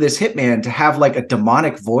decision for this hitman to have like a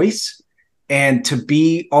demonic voice and to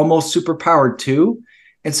be almost superpowered too.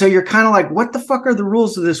 And so you're kind of like, what the fuck are the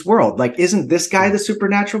rules of this world? Like, isn't this guy the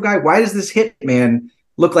supernatural guy? Why does this hitman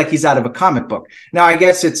look like he's out of a comic book? Now, I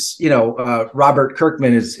guess it's, Robert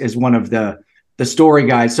Kirkman is one of the story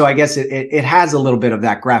guys. So I guess it has a little bit of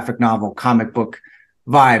that graphic novel comic book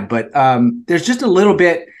vibe, but there's just a little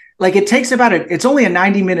bit, like, it takes it's only a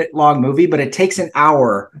 90-minute long movie, but it takes an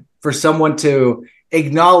hour for someone to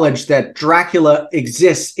acknowledge that Dracula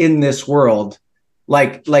exists in this world.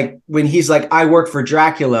 Like when he's like, I work for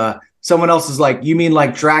Dracula, someone else is like, you mean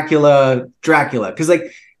like Dracula? Because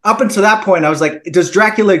like up until that point, I was like, does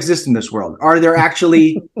Dracula exist in this world? Are there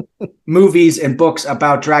actually movies and books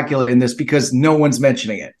about Dracula in this? Because no one's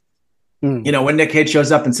mentioning it. When Nick Cage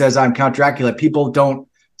shows up and says, I'm Count Dracula, people don't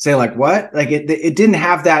say like, what? Like it didn't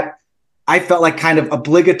have that. I felt like kind of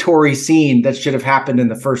obligatory scene that should have happened in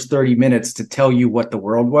the first 30 minutes to tell you what the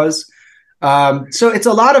world was. So it's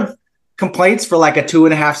a lot of complaints for like a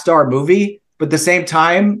 2.5-star movie, but at the same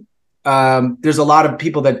time, there's a lot of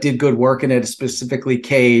people that did good work in it, specifically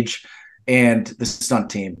Cage and the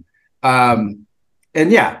stunt team. So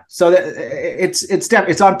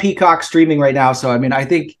it's on Peacock streaming right now. So, I mean, I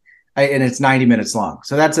think, and it's 90 minutes long.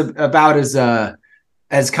 So that's about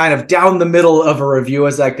as kind of down the middle of a review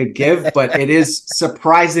as I could give, but it is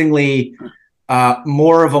surprisingly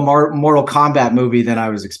more of a Mortal Kombat movie than I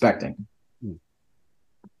was expecting.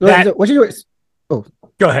 Go ahead,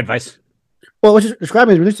 Vice. Well, what you're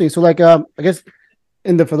describing is really interesting. So, like, I guess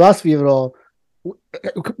in the philosophy of it all,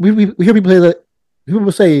 we hear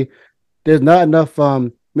people say there's not enough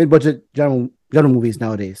mid-budget genre movies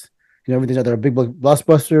nowadays. Everything's either a big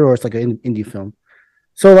blockbuster or it's like an indie film.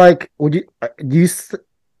 So, like, with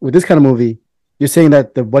this kind of movie, you're saying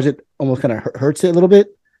that the budget almost kind of hurts it a little bit?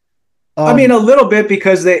 I mean, a little bit,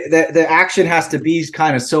 because the action has to be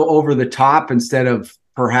kind of so over the top instead of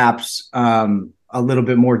perhaps a little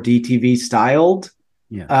bit more DTV styled.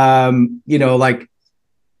 Yeah. Like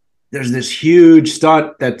there's this huge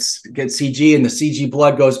stunt gets CG, and the CG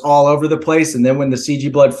blood goes all over the place. And then when the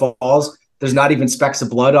CG blood falls, there's not even specks of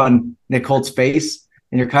blood on Nick Holt's face.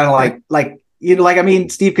 And you're kind of like,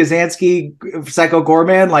 Steve Kazansky, Psycho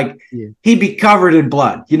Gorman, he'd be covered in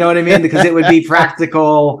blood. You know what I mean? Because it would be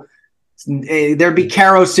practical. There'd be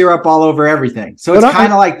Caro syrup all over everything. So it's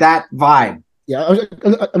kind of like that vibe. Yeah,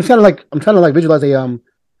 I'm trying to visualize a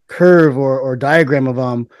curve or diagram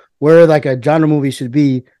of where like a genre movie should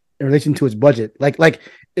be in relation to its budget. Like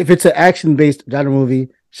if it's an action based genre movie,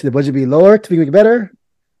 should the budget be lower to make it better,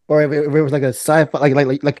 or if it was like a sci-fi,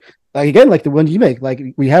 like again, like the ones you make, like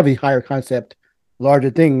we have a higher concept,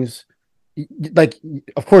 larger things. Like,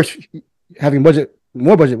 of course, having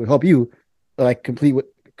more budget would help you like complete what.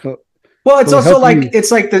 Well, it's also like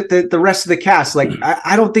it's like the rest of the cast. Like,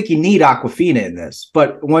 I don't think you need Awkwafina in this,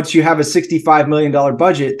 but once you have a $65 million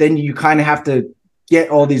budget, then you kind of have to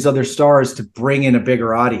get all these other stars to bring in a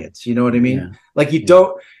bigger audience. You know what I mean? Yeah. Like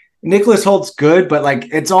don't. Nicholas Holt's good, but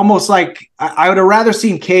like it's almost like I would have rather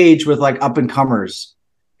seen Cage with like up and comers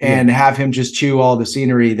and have him just chew all the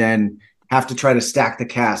scenery than have to try to stack the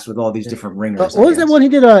cast with all these different ringers. What was that one he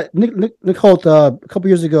did? Nick Holt a couple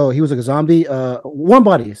years ago. He was like a zombie. Warm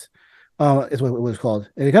Bodies. Is what it was called.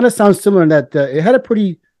 And it kind of sounds similar in that it had a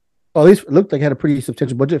pretty, or at least it looked like it had a pretty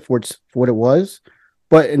substantial budget for what it was.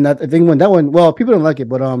 But in that, I think when that one, well, people don't like it,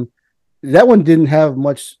 but that one didn't have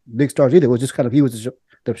much big stars either. It was just kind of, he was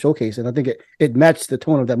the showcase. And I think it matched the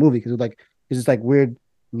tone of that movie, because it's just like weird,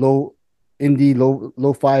 low indie,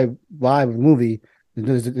 lo-fi vibe of the movie.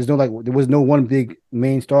 There's no, like, there was no one big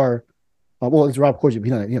main star. Well, it's Rob Corddry, but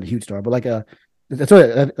he's not a huge star, but like, that's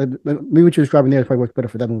what maybe what you're describing there probably works better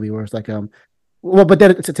for that movie, where it's like well, but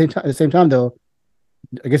then at the same time though,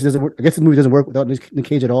 I guess it doesn't work. I guess the movie doesn't work without Nick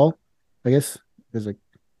Cage at all. I guess there's like,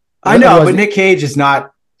 I know, but Nick Cage is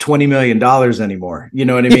not $20 million anymore. You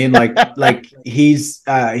know what I mean? like he's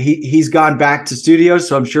gone back to studios,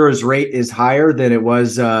 so I'm sure his rate is higher than it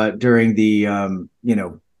was during the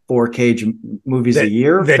 4 Cage movies a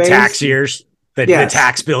year, the phase. Tax years, the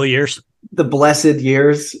tax bill years. The blessed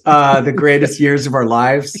years, the greatest years of our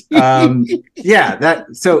lives. It's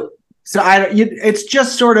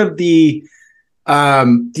just sort of the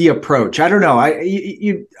The approach. I don't know.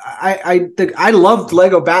 I loved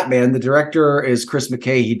Lego Batman. The director is Chris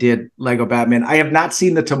McKay. He did Lego Batman. I have not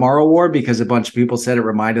seen the Tomorrow War because a bunch of people said it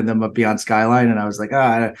reminded them of Beyond Skyline, and I was like,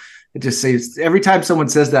 it just says every time someone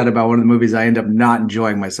says that about one of the movies, I end up not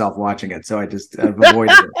enjoying myself watching it. So I've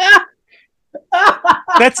avoided it.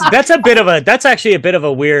 That's actually a bit of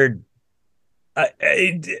a weird.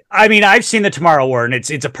 I mean, I've seen the Tomorrow War, and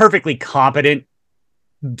it's a perfectly competent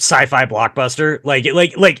sci-fi blockbuster. Like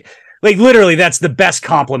literally, that's the best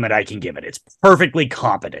compliment I can give it. It's perfectly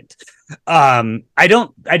competent. I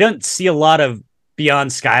don't see a lot of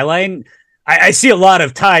Beyond Skyline. I see a lot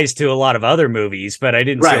of ties to a lot of other movies, but I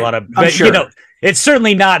didn't see a lot of. But sure. You know, it's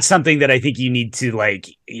certainly not something that I think you need to like.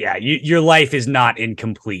 Yeah, your life is not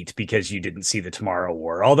incomplete because you didn't see the Tomorrow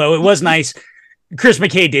War. Although it was nice. Chris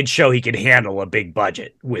McKay did show he could handle a big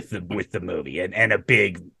budget with the movie and a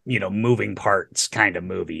big, you know, moving parts kind of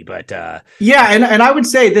movie. But yeah, and I would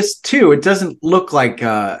say this too. It doesn't look like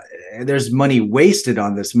there's money wasted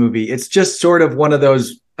on this movie. It's just sort of one of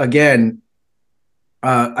those, again,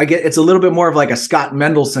 I get it's a little bit more of like a Scott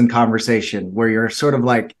Mendelson conversation where you're sort of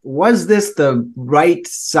like, was this the right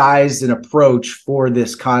size and approach for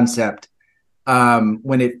this concept?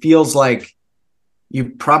 When it feels like you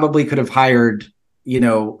probably could have hired, you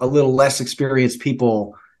know, a little less experienced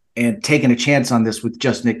people and taken a chance on this with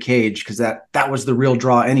just Nick Cage, because that was the real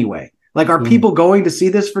draw anyway. Like, are people going to see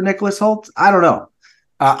this for Nicholas Hoult? I don't know.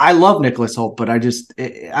 I love Nicholas Hoult, but I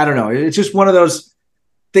don't know. It's just one of those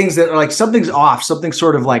things that are like something's off, something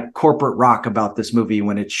sort of like corporate rock about this movie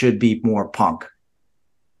when it should be more punk.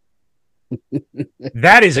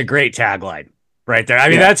 That is a great tagline right there. I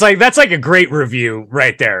mean, that's like a great review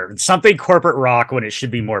right there. Something corporate rock when it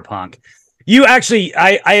should be more punk. You actually,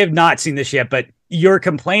 I have not seen this yet, but your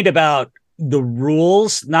complaint about the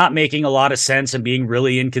rules not making a lot of sense and being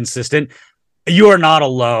really inconsistent, you are not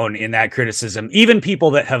alone in that criticism. Even people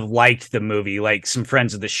that have liked the movie, like some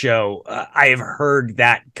friends of the show, I have heard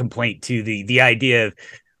that complaint too. The idea of,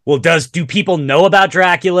 well, do people know about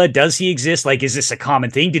Dracula? Does he exist? Like, is this a common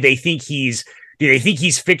thing? Do they think he's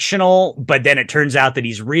fictional, but then it turns out that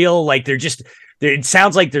he's real? Like, it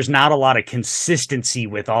sounds like there's not a lot of consistency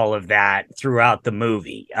with all of that throughout the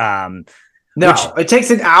movie. It takes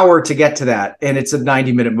an hour to get to that, and it's a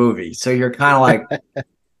 90-minute movie. So you're kind of like,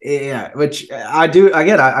 yeah, which I do.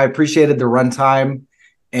 Again, I appreciated the runtime,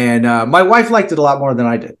 and my wife liked it a lot more than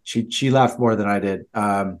I did. She laughed more than I did.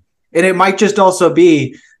 And it might just also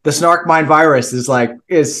be the snark mind virus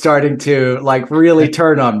is starting to like really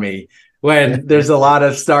turn on me. When there's a lot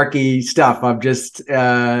of snarky stuff, I'm just,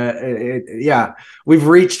 we've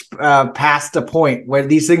reached past a point where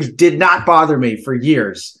these things did not bother me for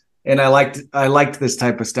years, and I liked this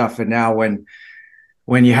type of stuff. And now when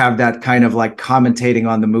you have that kind of like commentating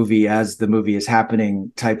on the movie as the movie is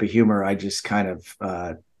happening type of humor, I just kind of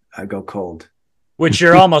I go cold. Which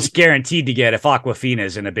you're almost guaranteed to get if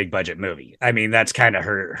Awkwafina's in a big budget movie. I mean, that's kind of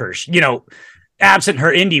her, you know. Absent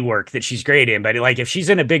her indie work that she's great in, but like if she's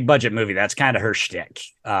in a big budget movie, that's kind of her shtick.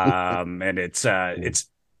 And it's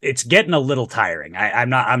getting a little tiring. I'm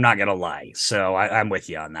not gonna lie. So I'm with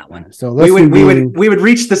you on that one. So we would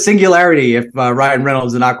reach the singularity if Ryan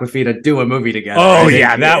Reynolds and Awkwafina do a movie together. Oh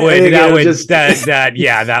yeah, that would.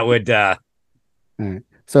 All right.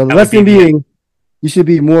 So the lesson being, you should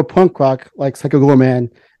be more punk rock like Psycho Gorman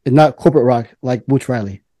and not corporate rock like Butch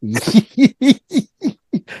Riley.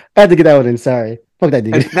 I had to get that one in. Sorry, fuck that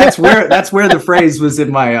dude. That's where the phrase was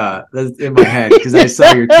in my head because I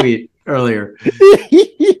saw your tweet earlier.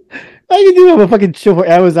 How you do have a fucking show for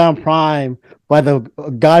Amazon Prime by the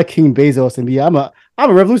God King Bezos and be I'm a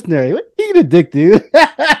revolutionary? What you a dick, dude?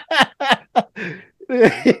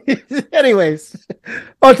 Anyways,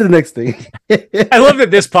 on to the next thing. I love that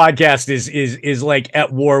this podcast is like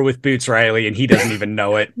at war with Boots Riley and he doesn't even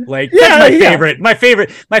know it. Like, that's my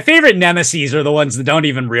favorite nemesis are the ones that don't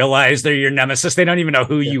even realize they're your nemesis. They don't even know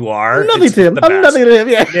who you are. Nothing to him. I'm nothing to him.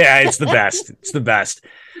 Yeah, it's the best. It's the best.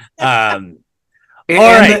 And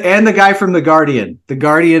the guy from The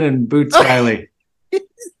Guardian and Boots Riley.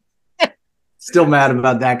 Still mad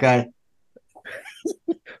about that guy.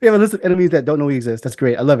 We have a list of enemies that don't know we exist. That's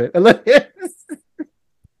great. I love it.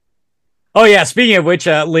 Oh yeah. Speaking of which,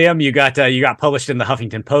 Liam, you got published in the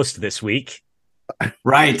Huffington Post this week.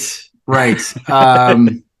 Right. So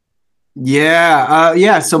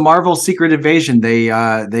Marvel Secret Invasion,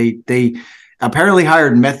 they apparently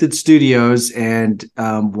hired Method Studios and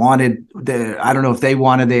wanted I don't know if they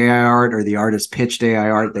wanted the AI art or the artist pitched AI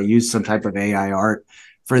art. They used some type of AI art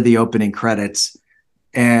for the opening credits.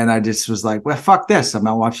 And I just was like, well, fuck this. I'm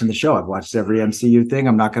not watching the show. I've watched every MCU thing.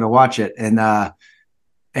 I'm not going to watch it. And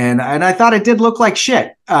And I thought it did look like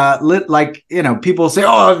shit. Like, you know, people say,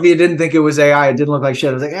 oh, if you didn't think it was AI, it didn't look like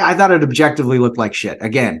shit. I was like, yeah, I thought it objectively looked like shit.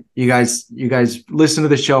 Again, you guys listen to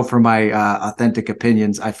the show for my authentic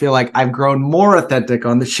opinions. I feel like I've grown more authentic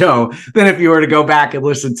on the show than if you were to go back and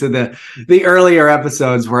listen to the earlier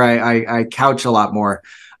episodes where I couch a lot more.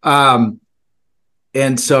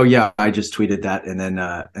 And so, yeah, I just tweeted that. And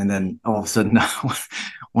then all of a sudden,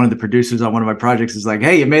 one of the producers on one of my projects is like,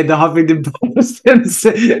 hey, you made the Huffington Post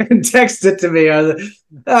and text it to me. I was like,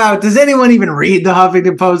 oh, does anyone even read the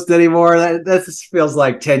Huffington Post anymore? That feels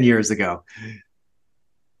like 10 years ago.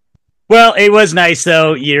 Well, it was nice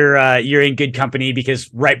though. You're in good company because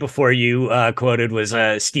right before you quoted was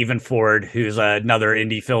Stephen Ford, who's another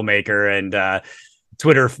indie filmmaker, and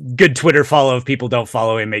good Twitter follow. If people don't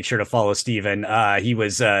follow him, make sure to follow Steven. He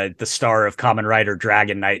was the star of Kamen Rider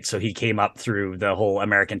Dragon Knight, so he came up through the whole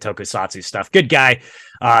American tokusatsu stuff. Good guy,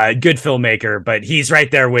 good filmmaker, but he's right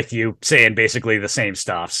there with you saying basically the same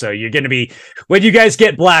stuff. So you're going to be, when you guys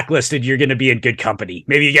get blacklisted, you're going to be in good company.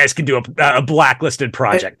 Maybe you guys can do a blacklisted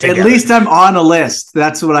project together. At least I'm on a list.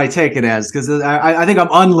 That's what I take it as, because I think I'm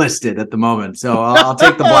unlisted at the moment. So I'll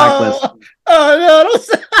take the blacklist. Oh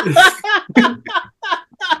no!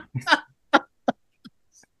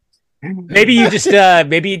 Maybe you just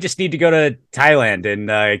need to go to Thailand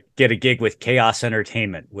and get a gig with Chaos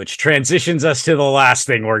Entertainment, which transitions us to the last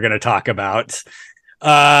thing we're going to talk about.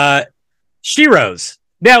 Sheroes.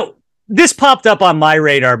 Now, this popped up on my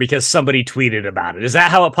radar because somebody tweeted about it. Is that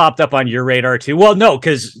how it popped up on your radar too? Well, no,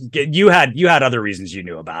 because you had other reasons you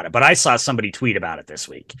knew about it, but I saw somebody tweet about it this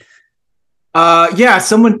week. Yeah,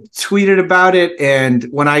 someone tweeted about it, and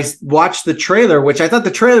when I watched the trailer, which I thought the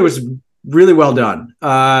trailer was really well done.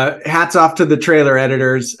 Hats off to the trailer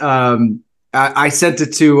editors. I sent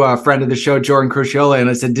it to a friend of the show, Jordan Cruciola, and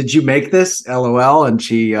I said, "Did you make this?" LOL. And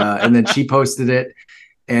she and then she posted it,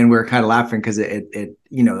 and we were kind of laughing because it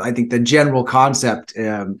you know, I think the general concept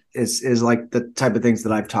is like the type of things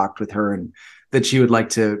that I've talked with her and that she would like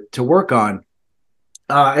to work on.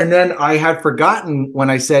 And then I had forgotten when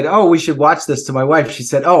I said, "Oh, we should watch this," to my wife. She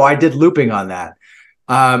said, "Oh, I did looping on that."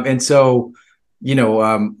 And so, you know,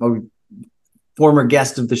 a former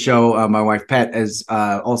guest of the show, my wife Pet, is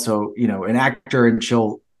also, you know, an actor, and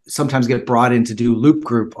she'll sometimes get brought in to do loop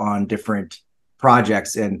group on different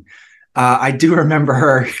projects. And I do remember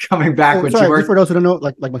her coming back when she worked. For those who don't know,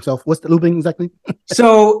 like myself, what's the looping exactly?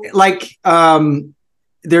 So, like,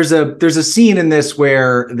 there's a scene in this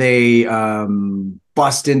where they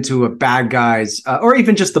bust into a bad guy's, or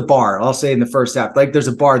even just the bar. I'll say in the first half, like there's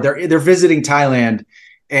a bar. They're visiting Thailand,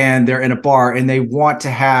 and they're in a bar, and they want to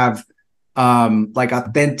have like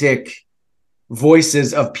authentic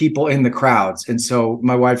voices of people in the crowds. And so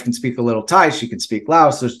my wife can speak a little Thai, she can speak Lao.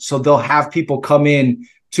 So they'll have people come in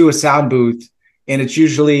to a sound booth, and it's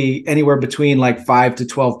usually anywhere between like 5 to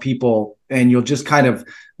 12 people, and you'll just kind of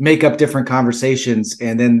make up different conversations,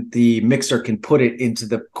 and then the mixer can put it into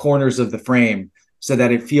the corners of the frame so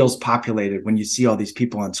that it feels populated when you see all these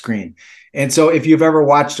people on screen. And so if you've ever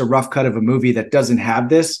watched a rough cut of a movie that doesn't have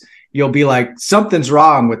this, you'll be like, something's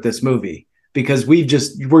wrong with this movie, because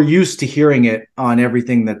we're used to hearing it on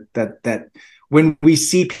everything that when we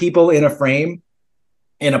see people in a frame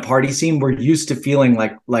in a party scene, we're used to feeling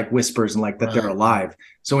like whispers and like that they're alive.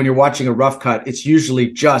 So when you're watching a rough cut, it's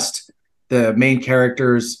usually just the main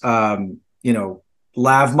character's you know,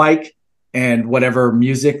 lav mic and whatever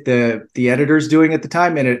music the editor's doing at the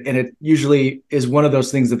time, and it usually is one of those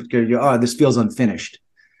things that you, oh, this feels unfinished.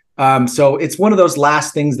 So it's one of those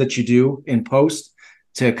last things that you do in post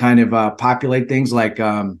to kind of populate things. Like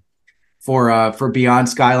for Beyond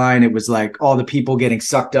Skyline, it was like all the people getting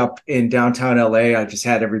sucked up in downtown LA. I just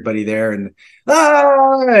had everybody there, and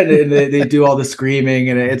they do all the screaming,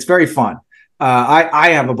 and it's very fun.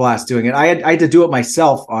 I have a blast doing it. I had to do it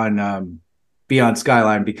myself on Beyond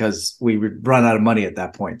Skyline because we would run out of money at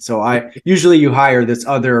that point. So you hire this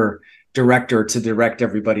other director to direct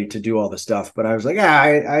everybody to do all the stuff. But I was like,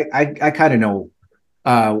 yeah, I kind of know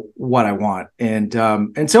what I want. And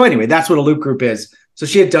so anyway, that's what a loop group is. So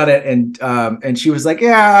she had done it, and she was like,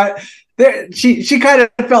 yeah, she kind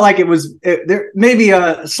of felt like it was there maybe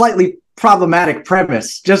a slightly problematic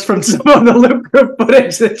premise just from some of the loop group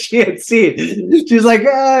footage that she had seen. She's like,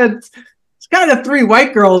 it's kind of 3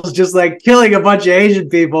 white girls just like killing a bunch of Asian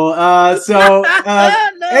people. No.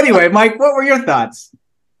 Anyway, Mike, what were your thoughts?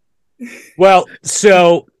 Well,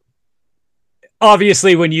 so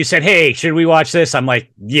obviously when you said, hey, should we watch this? I'm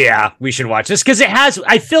like, yeah, we should watch this, because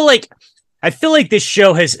I feel like I feel like this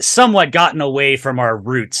show has somewhat gotten away from our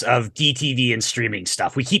roots of DTV and streaming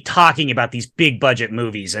stuff. We keep talking about these big budget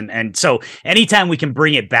movies. And so anytime we can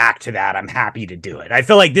bring it back to that, I'm happy to do it. I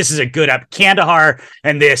feel like this is a good up. Kandahar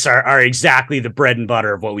and this are exactly the bread and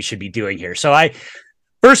butter of what we should be doing here. So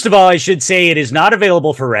first of all, I should say it is not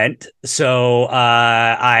available for rent. So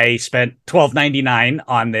I spent $12.99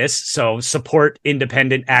 on this. So support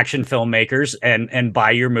independent action filmmakers and buy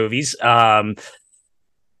your movies. I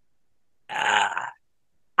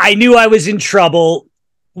knew I was in trouble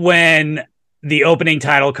when the opening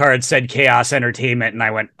title card said Chaos Entertainment, and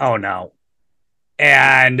I went, oh no.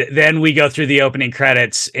 And then we go through the opening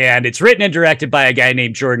credits, and it's written and directed by a guy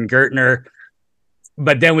named Jordan Gertner.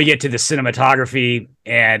 But then we get to the cinematography,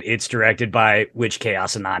 and it's directed by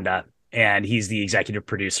Kaos-Kandahar, and he's the executive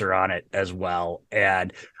producer on it as well.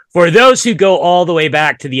 And for those who go all the way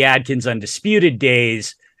back to the Adkins Undisputed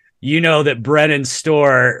days, you know that Brennan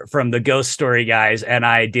Storr from the Ghost Story guys and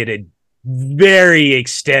I did a very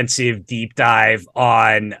extensive deep dive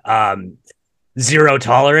on Zero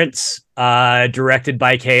Tolerance, directed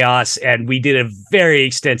by Chaos, and we did a very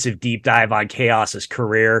extensive deep dive on Chaos's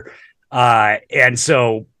career. And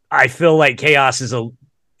so I feel like Chaos's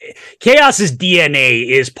DNA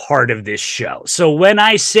is part of this show. So when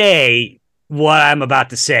I say what I'm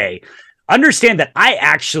about to say, understand that I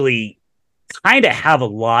actually kind of have a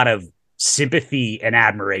lot of sympathy and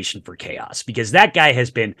admiration for Chaos, because that guy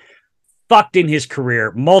has been fucked in his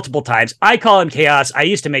career multiple times. I call him Chaos. I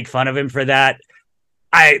used to make fun of him for that.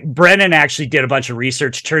 Brennan actually did a bunch of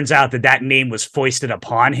research. Turns out that name was foisted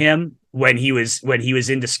upon him when he was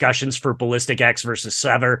in discussions for Ballistic X versus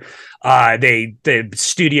Sever. The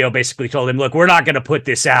studio basically told him, look, we're not going to put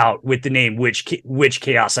this out with the name Witch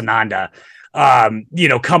Kaos-Ananda.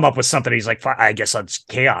 Come up with something. He's like, I guess that's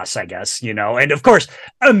Chaos, and of course,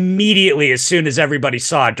 immediately, as soon as everybody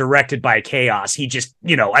saw it directed by Chaos, he just,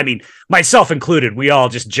 myself included, we all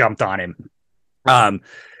just jumped on him.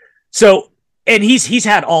 And he's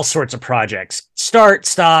had all sorts of projects, start,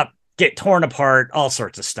 stop, get torn apart, all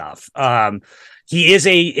sorts of stuff. He is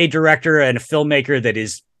a director and a filmmaker that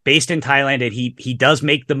is based in Thailand, and he does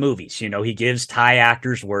make the movies, he gives Thai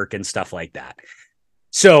actors work and stuff like that.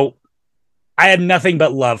 So I have nothing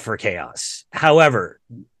but love for Chaos. However,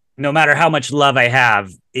 no matter how much love I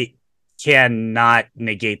have, it cannot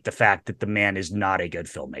negate the fact that the man is not a good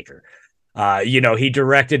filmmaker. He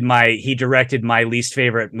directed my least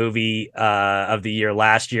favorite movie of the year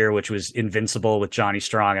last year, which was Invincible with Johnny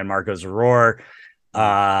Strong and Marco Zaror.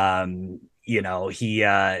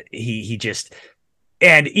 He just,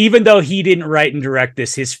 and even though he didn't write and direct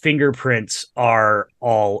this, his fingerprints are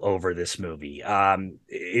all over this movie.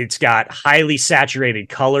 It's got highly saturated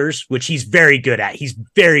colors, which he's very good at. He's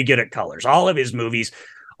very good at colors. All of his movies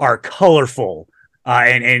are colorful,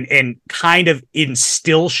 and kind of in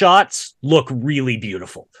still shots look really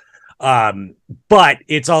beautiful. But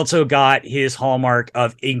it's also got his hallmark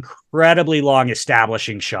of incredibly long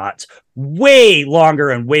establishing shots, way longer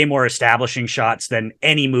and way more establishing shots than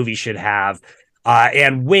any movie should have.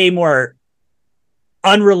 And way more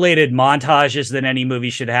unrelated montages than any movie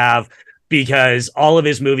should have, because all of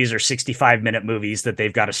his movies are 65-minute movies that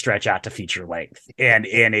they've got to stretch out to feature length. And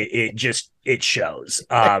it shows.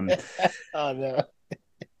 Oh, no.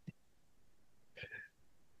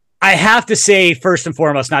 I have to say, first and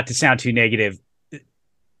foremost, not to sound too negative,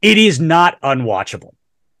 it is not unwatchable.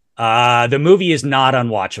 The movie is not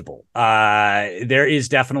unwatchable. There is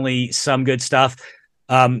definitely some good stuff.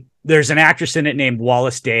 There's an actress in it named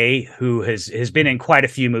Wallace Day who has been in quite a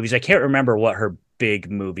few movies. I can't remember what her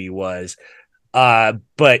big movie was,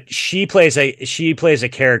 but she plays a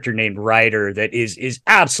character named Ryder that is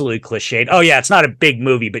absolutely cliched. Oh yeah, it's not a big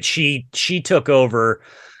movie, but she took over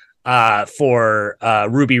for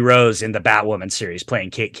Ruby Rose in the Batwoman series,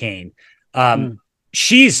 playing Kate Kane.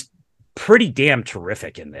 She's pretty damn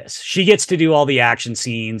terrific in this. She gets to do all the action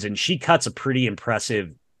scenes, and she cuts a pretty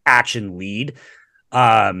impressive action lead.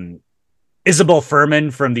 Isabel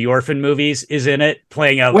Furman from the Orphan movies is in it,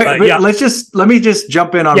 playing a. Let me just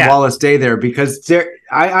jump in on Wallace Day there, because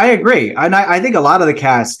I agree, and I think a lot of the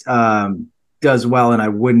cast does well, and I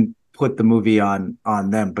wouldn't put the movie on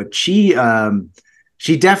them, but she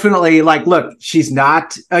definitely, look, she's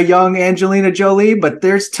not a young Angelina Jolie, but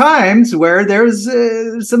there's times where there's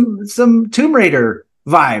some Tomb Raider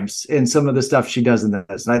vibes in some of the stuff she does in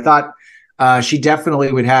this, and I thought she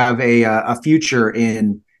definitely would have a future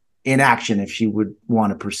in action if she would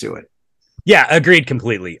want to pursue it. Yeah, agreed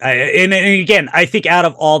completely. And again, I think out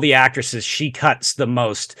of all the actresses, she cuts the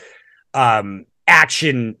most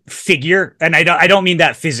action figure, and I don't mean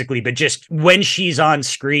that physically, but just when she's on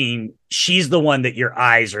screen, she's the one that your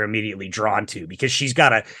eyes are immediately drawn to, because she's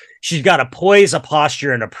got a poise, a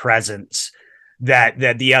posture, and a presence that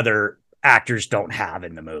the other actors don't have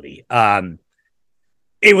in the movie.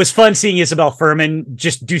 It was fun seeing Isabel Fuhrman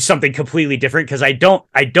just do something completely different, because I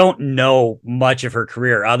don't know much of her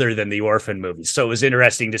career other than the Orphan movies. So it was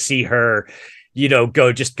interesting to see her,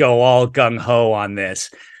 go all gung ho on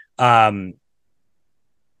this.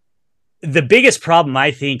 The biggest problem,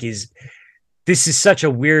 I think, is this is such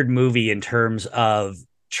a weird movie in terms of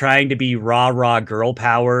trying to be raw girl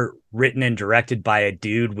power, written and directed by a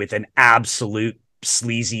dude with an absolute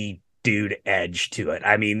sleazy dude edge to it.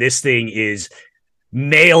 I mean, this thing is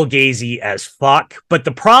male gazy as fuck. But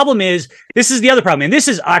the problem is, this is the other problem, and this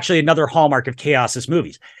is actually another hallmark of Chaos's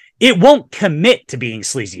movies. It won't commit to being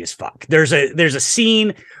sleazy as fuck. There's a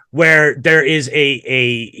scene where there is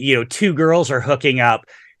a two girls are hooking up,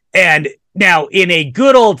 and now in a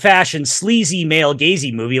good old fashioned sleazy male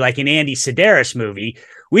gazy movie like an Andy Sedaris movie,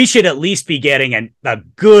 we should at least be getting a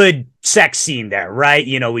good sex scene there, right?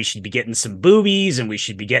 We should be getting some boobies, and we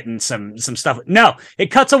should be getting some stuff. No,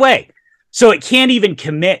 it cuts away. So it can't even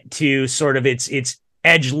commit to sort of its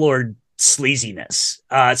edgelord sleaziness.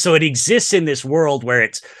 So it exists in this world where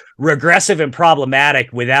it's regressive and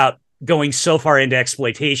problematic without going so far into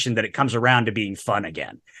exploitation that it comes around to being fun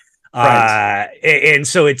again. Right. And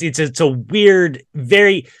so it's a weird,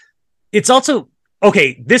 it's also,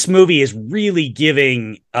 okay, this movie is really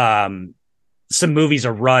giving some movies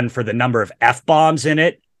a run for the number of F-bombs in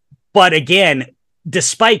it. But again,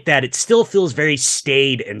 despite that, it still feels very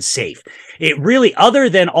staid and safe. It really, other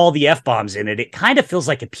than all the F-bombs in it, it kind of feels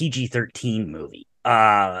like a PG-13 movie.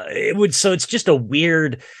 So it's just a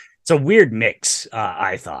weird mix,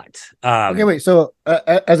 I thought. Okay, wait. So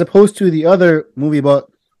as opposed to the other movie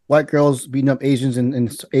about white girls beating up Asians in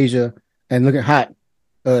Asia and looking hot,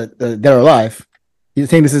 Dead or Alive, you're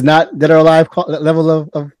saying this is not Dead or Alive level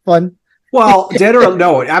of fun? Well,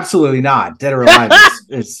 no, absolutely not. Dead or Alive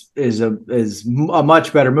is a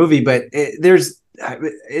much better movie, but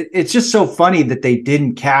it's just so funny that they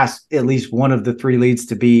didn't cast at least one of the three leads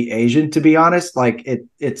to be Asian. To be honest, like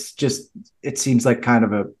it seems like kind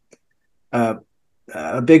of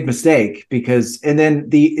a big mistake, because and then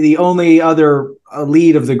the only other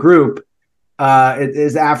lead of the group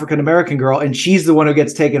is the African American girl, and she's the one who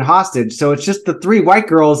gets taken hostage. So it's just the three white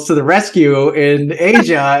girls to the rescue in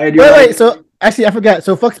Asia. And wait. So actually, I forgot.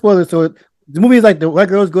 So fuck spoilers. So the movie is like the white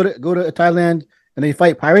girls go to Thailand and they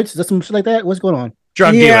fight pirates. Is that some shit like that? What's going on?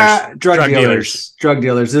 Drug dealers.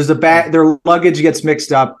 There's their luggage gets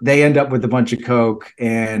mixed up. They end up with a bunch of coke,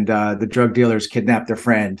 and the drug dealers kidnap their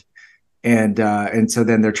friend, and so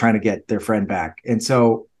then they're trying to get their friend back. And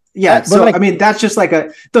so yeah, so I mean, that's just like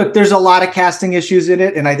look. There's a lot of casting issues in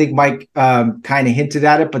it, and I think Mike kind of hinted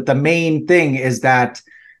at it. But the main thing is that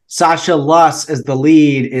Sasha Luss as the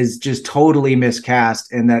lead is just totally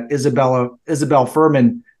miscast, and that Isabel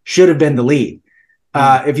Fuhrman should have been the lead.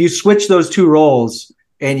 If you switch those two roles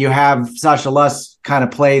and you have Sasha Luss kind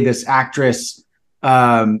of play this actress,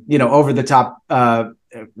 over the top,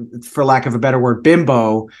 for lack of a better word,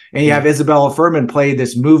 bimbo, and you have Isabella Fuhrman play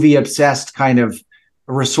this movie obsessed kind of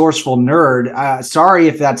resourceful nerd. Sorry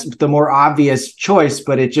if that's the more obvious choice,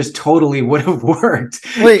 but it just totally would have worked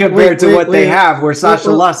compared to what they have, where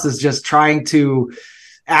Sasha Luss is just trying to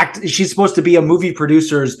act. She's supposed to be a movie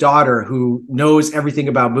producer's daughter who knows everything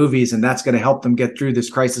about movies, and that's going to help them get through this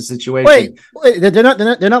crisis situation. Wait, they're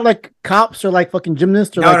not like cops or like fucking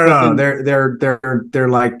gymnasts or no. They're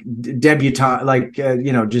like debutante, like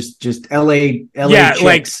just LA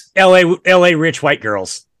chicks. like LA rich white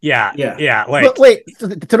girls. Yeah. Like, but wait, so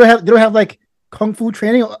they don't have like kung fu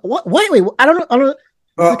training? What? Wait, I don't know.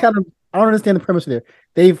 I don't understand the premise there.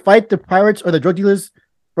 They fight the pirates or the drug dealers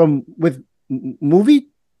with movie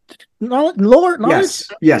knowledge?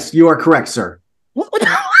 Yes, you are correct, sir. What?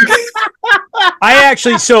 I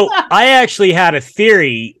actually had a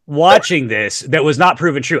theory watching this that was not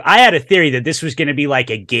proven true. I had a theory that this was going to be like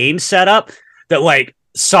a game setup, that like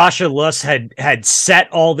Sasha Luss had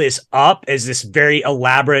set all this up as this very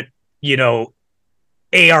elaborate,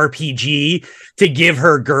 ARPG to give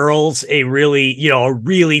her girls a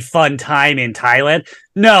really fun time in Thailand.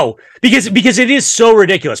 No, because it is so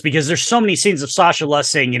ridiculous, because there's so many scenes of Sasha Luss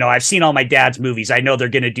saying, I've seen all my dad's movies. I know they're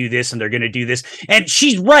going to do this and they're going to do this. And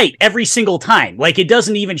she's right every single time. Like, it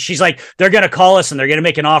doesn't even, she's like, they're going to call us and they're going to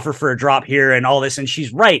make an offer for a drop here and all this. And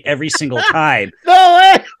she's right every single time.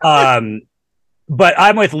 No way. But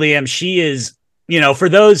I'm with Liam. She is, for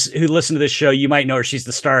those who listen to this show, you might know her. She's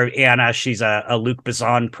the star of Anna. She's a Luc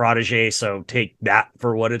Besson protege, so take that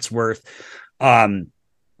for what it's worth.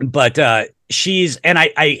 But she's, and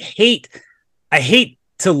I hate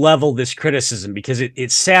to level this criticism because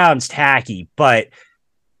it sounds tacky, but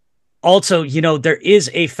also, there is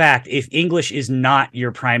a fact. If English is not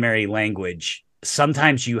your primary language,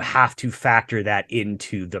 sometimes you have to factor that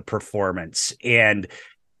into the performance. And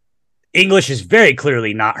English is very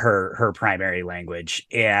clearly not her primary language.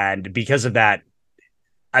 And because of that,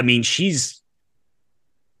 I mean,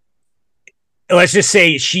 let's just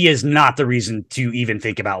say she is not the reason to even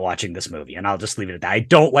think about watching this movie. And I'll just leave it at that. I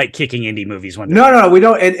don't like kicking indie movies when no, we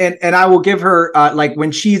don't. And I will give her like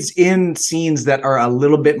when she's in scenes that are a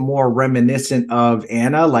little bit more reminiscent of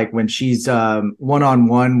Anna, like when she's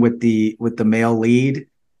one-on-one with the male lead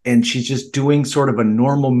and she's just doing sort of a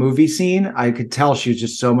normal movie scene. I could tell she was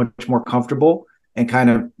just so much more comfortable and kind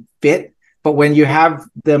of fit. But when you have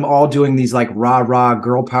them all doing these like rah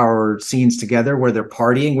girl power scenes together where they're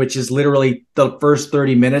partying, which is literally the first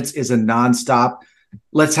 30 minutes is a nonstop,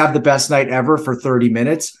 let's have the best night ever for 30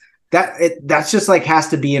 minutes. That's just like has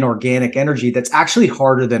to be an organic energy that's actually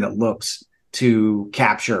harder than it looks to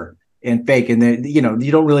capture and fake. And then, you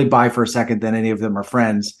don't really buy for a second that any of them are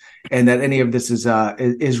friends and that any of this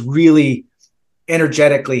is really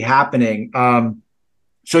energetically happening.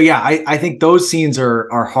 So yeah, I think those scenes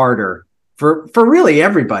are harder for really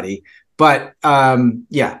everybody, but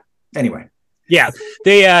yeah. Anyway, yeah,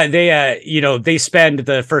 they spend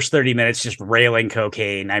the first 30 minutes just railing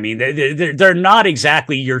cocaine. I mean, they're not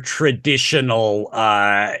exactly your traditional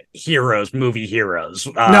movie heroes.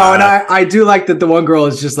 No, and I do like that the one girl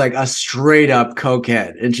is just like a straight up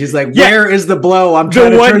cokehead, and she's like, "Where is the blow? I'm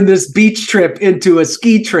trying to turn this beach trip into a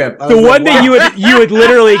ski trip." The one that you would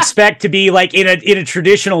literally expect to be like in a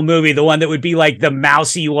traditional movie, the one that would be like the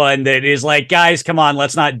mousy one that is like, "Guys, come on,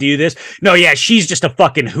 let's not do this." No, yeah, she's just a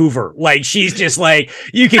fucking Hoover. Like she's just like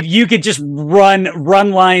you could just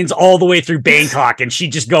run lines all the way through Bangkok and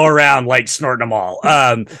she'd just go around like snorting them all.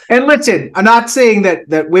 And listen, I'm not saying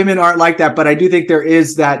that women aren't like that, but I do think there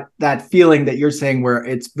is that feeling that you're saying where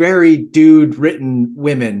it's very dude written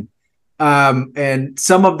women. And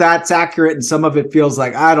some of that's accurate and some of it feels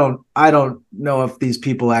like I don't know if these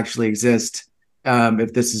people actually exist.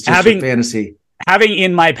 If this is just a fantasy. Having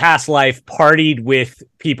in my past life partied with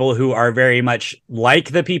people who are very much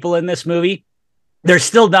like the people in this movie, there's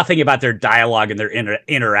still nothing about their dialogue and their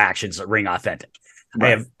interactions that ring authentic.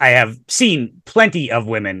 Right. I have seen plenty of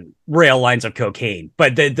women rail lines of cocaine,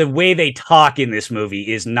 but the way they talk in this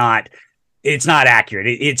movie is not accurate.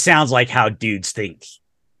 It sounds like how dudes think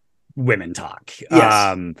women talk.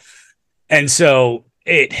 Yes. And so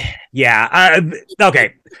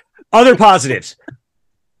okay. Other positives.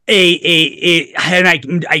 And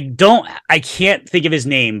I can't think of his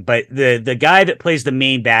name, but the guy that plays the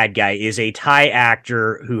main bad guy is a Thai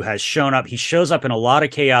actor who has shown up. He shows up in a lot of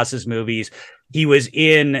Chaos's movies. He was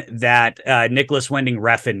in that Nicholas Winding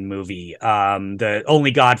Refn movie, the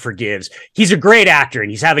Only God Forgives. He's a great actor, and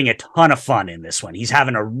he's having a ton of fun in this one. He's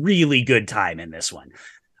having a really good time in this one.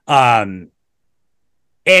 And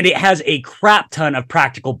it has a crap ton of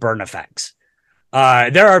practical burn effects.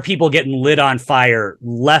 There are people getting lit on fire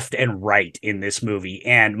left and right in this movie,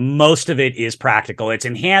 and most of it is practical. It's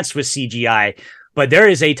enhanced with CGI, but there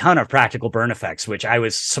is a ton of practical burn effects, which I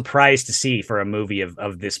was surprised to see for a movie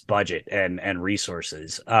of this budget and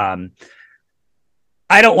resources. I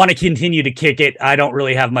don't want to continue to kick it. I don't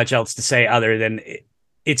really have much else to say other than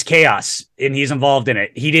it's Chaos and he's involved in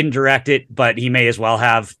it. He didn't direct it, but he may as well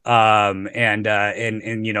have. And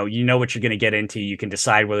you know what you're going to get into. You can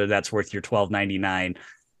decide whether that's worth your $12.99.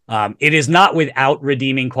 It is not without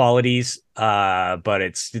redeeming qualities, but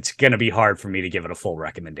it's going to be hard for me to give it a full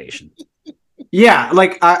recommendation. Yeah,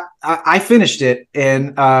 like I finished it,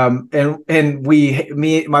 and my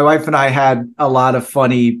wife and I had a lot of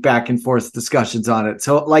funny back and forth discussions on it.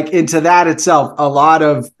 So like into that itself, a lot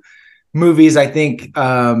of movies, I think,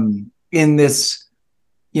 in this,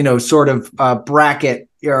 sort of bracket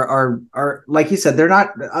are like you said, they're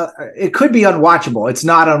not. It could be unwatchable. It's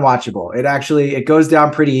not unwatchable. It goes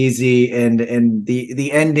down pretty easy, and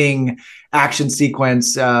the ending action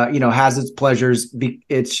sequence, has its pleasures.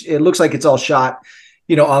 It looks like it's all shot,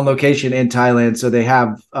 on location in Thailand, so they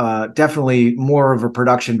have definitely more of a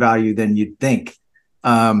production value than you'd think.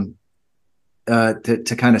 To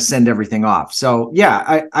kind of send everything off. So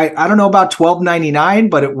yeah, I don't know about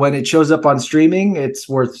 $12.99, but when it shows up on streaming, it's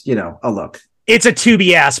worth, a look. It's a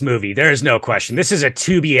Tubi-ass movie. There is no question. This is a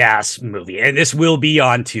Tubi-ass movie, and this will be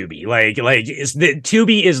on Tubi.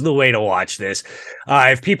 Tubi is the way to watch this.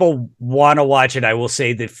 If people want to watch it, I will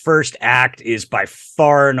say the first act is by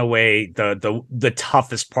far and away the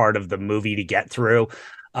toughest part of the movie to get through.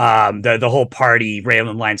 The whole party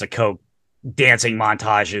railing lines of coke dancing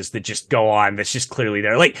montages that just go on. That's just clearly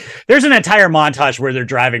there. Like there's an entire montage where they're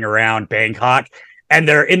driving around Bangkok and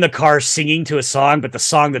they're in the car singing to a song, but the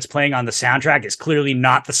song that's playing on the soundtrack is clearly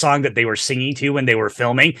not the song that they were singing to when they were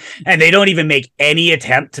filming. And they don't even make any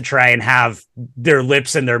attempt to try and have their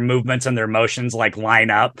lips and their movements and their motions like line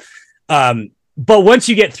up. But once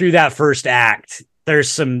you get through that first act, there's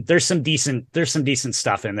some decent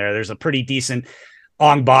stuff in there. There's a pretty decent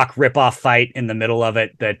Ong Bak ripoff fight in the middle of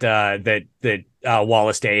it that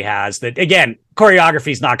Wallace Day has. That again,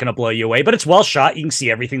 choreography is not going to blow you away, but it's well shot. You can see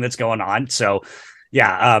everything that's going on. So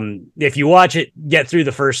yeah, if you watch it, get through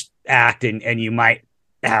the first act, and you might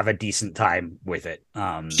have a decent time with it.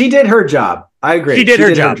 She did her job. I agree. She did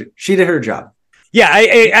her job. She did her job. Yeah,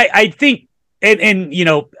 I think, and you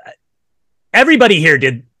know, everybody here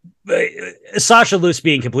did. Sasha Luce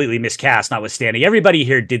being completely miscast notwithstanding, everybody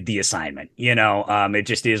here did the assignment. You know, it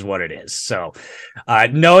just is what it is. So,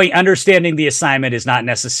 understanding the assignment is not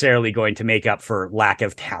necessarily going to make up for lack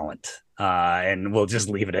of talent. And we'll just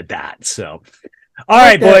leave it at that. So, all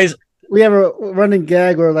right, boys. We have a running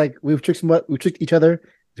gag where like we've tricked each other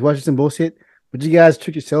to watching some bullshit. Would you guys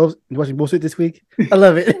trick yourselves into watching bullshit this week? I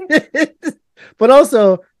love it. But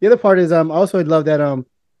also the other part is also I'd love that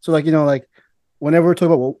so like, you know, like whenever we're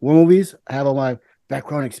talking about war movies, I have all my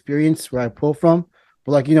background experience where I pull from.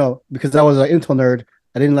 But like, you know, because I was an Intel nerd,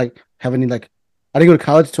 I didn't like have any like I didn't go to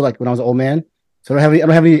college till like when I was an old man. So I don't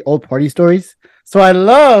have any old party stories. So I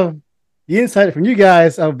love the insight from you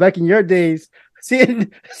guys of back in your days,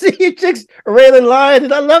 seeing chicks railing lines,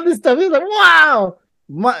 and I love this stuff. It's like, wow,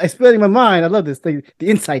 expanding my mind. I love this thing, the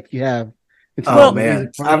insight you have. Oh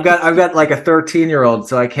man, I've got like a 13-year-old,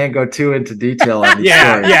 so I can't go too into detail on these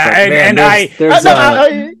stories.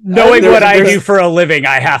 Knowing what I do for a living,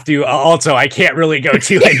 I have to also I can't really go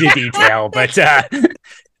too into detail, but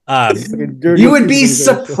you would be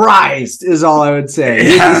surprised, is all I would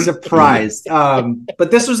say. You'd be surprised.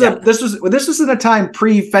 But this was in a time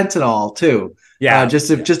pre-fentanyl too. Yeah, just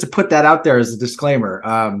to put that out there as a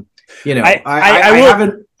disclaimer. You know,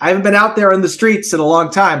 I haven't been out there in the streets in a long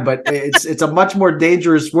time, but it's a much more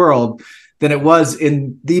dangerous world than it was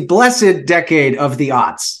in the blessed decade of the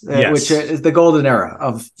aughts, which is the golden era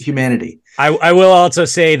of humanity. I will also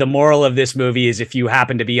say the moral of this movie is if you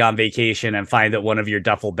happen to be on vacation and find that one of your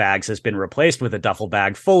duffel bags has been replaced with a duffel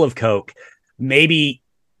bag full of Coke, maybe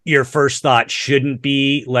your first thought shouldn't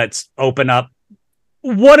be, let's open up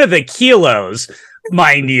one of the kilos,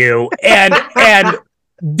 mind you, and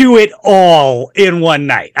do it all in one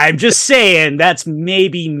night. I'm just saying that's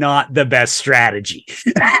maybe not the best strategy.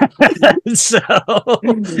 So,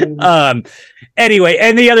 anyway,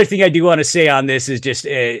 and the other thing I do want to say on this is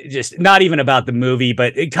just not even about the movie,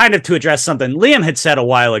 but it kind of to address something Liam had said a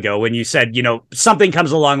while ago when you said, you know, something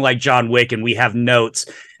comes along like John Wick and we have notes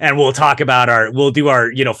and we'll talk about we'll do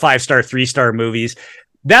our, you know, 5-star, 3-star movies.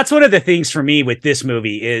 That's one of the things for me with this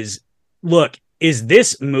movie is, look, is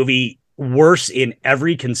this movie worse in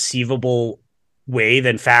every conceivable way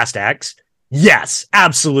than Fast X? Yes,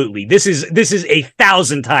 absolutely. This is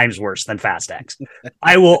 1,000 times worse than Fast X.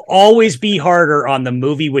 I will always be harder on the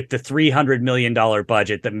movie with the $300 million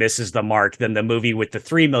budget that misses the mark than the movie with the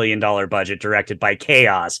 $3 million budget directed by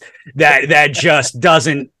Chaos that just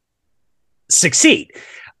doesn't succeed,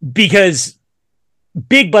 because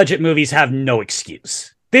big budget movies have no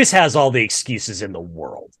excuse. This has all the excuses in the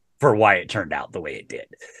world for why it turned out the way it did.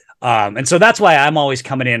 And so that's why I'm always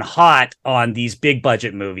coming in hot on these big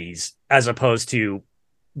budget movies as opposed to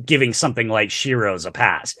giving something like Sheroes a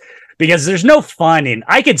pass, because there's no fun in,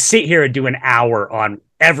 I could sit here and do an hour on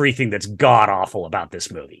everything that's god awful about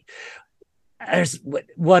this movie.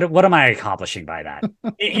 What am I accomplishing by that?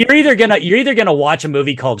 You're either gonna watch a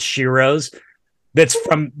movie called Sheroes that's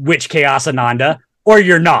from Witch Kaos-Kandahar, or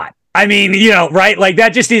you're not. I mean, you know, right? Like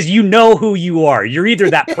that just is, you know who you are. You're either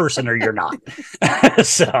that person or you're not.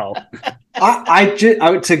 So I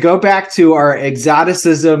to go back to our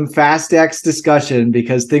exoticism Fast X discussion,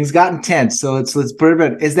 because things got intense. So let's put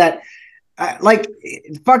it in, is that like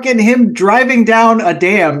fucking him driving down a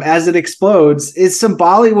dam as it explodes is some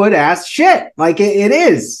Bollywood ass shit. Like it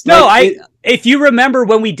is. No, if you remember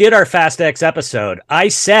when we did our Fast X episode, I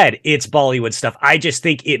said it's Bollywood stuff. I just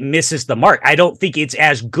think it misses the mark. I don't think it's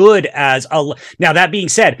as good as now. That being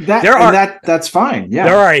said, that's fine. Yeah,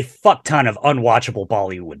 there are a fuck ton of unwatchable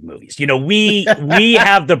Bollywood movies. You know, we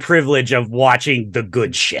have the privilege of watching the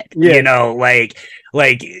good shit. Yeah. You know, like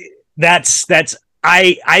that's.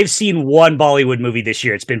 I've seen one Bollywood movie this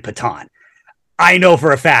year. It's been Pathaan. I know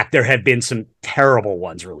for a fact there have been some terrible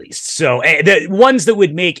ones released. So the ones that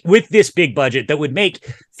would make, with this big budget, that would make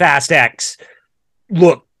Fast X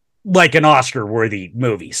look like an Oscar-worthy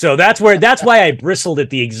movie. So that's why I bristled at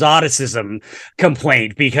the exoticism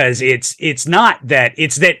complaint, because it's not that,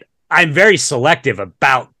 it's that I'm very selective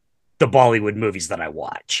about the Bollywood movies that I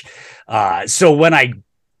watch. So when I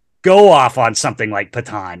go off on something like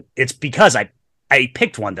Pathaan, it's because I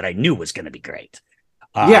picked one that I knew was going to be great.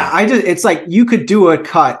 It's like you could do a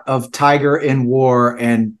cut of Tiger in War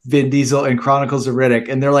and Vin Diesel in Chronicles of Riddick,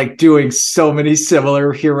 and they're like doing so many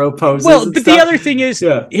similar hero poses. Well, but the other thing is,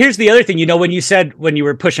 here's the other thing, when you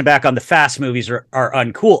were pushing back on the fast movies are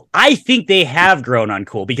uncool, I think they have grown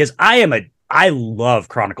uncool, because I love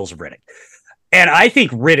Chronicles of Riddick. And I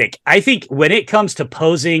think when it comes to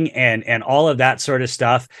posing and all of that sort of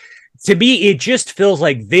stuff, to me, it just feels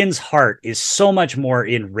like Vin's heart is so much more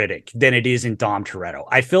in Riddick than it is in Dom Toretto.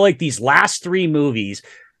 I feel like these last 3 movies,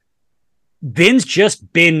 Vin's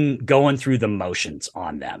just been going through the motions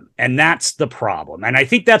on them. And that's the problem. And I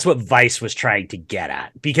think that's what Vice was trying to get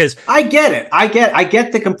at, because I get it. I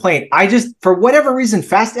get the complaint. I just, for whatever reason,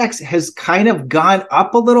 Fast X has kind of gone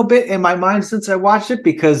up a little bit in my mind since I watched it,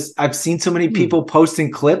 because I've seen so many people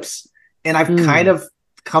posting clips, and I've kind of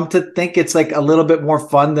come to think it's like a little bit more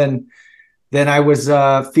fun than I was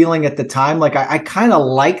feeling at the time. Like I kind of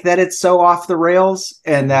like that it's so off the rails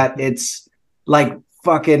and that it's like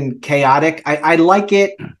fucking chaotic. I like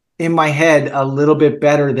it in my head a little bit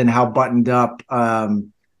better than how buttoned up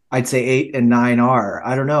I'd say 8 and 9 are.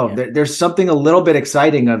 I don't know. Yeah. There's something a little bit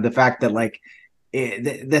exciting of the fact that like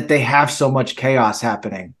that they have so much chaos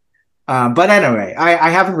happening. But anyway, I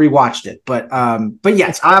haven't rewatched it, but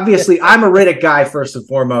yes, obviously I'm a Riddick guy first and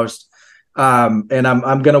foremost. And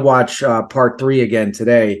I'm going to watch part 3 again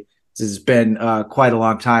today. This has been quite a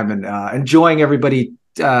long time, and enjoying everybody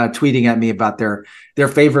tweeting at me about their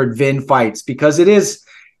favorite Vin fights, because it is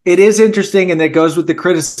interesting. And it goes with the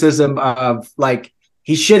criticism of like,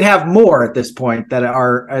 he should have more at this point that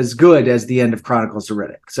are as good as the end of Chronicles of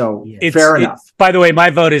Riddick. So fair enough. By the way, my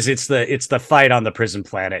vote is it's the fight on the prison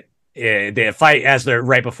planet. They fight as they're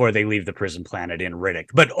right before they leave the prison planet in Riddick,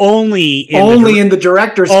 but only in the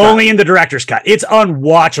director's cut. It's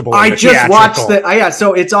unwatchable. I just watched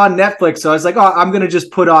so it's on Netflix. So I was like, oh, I'm gonna just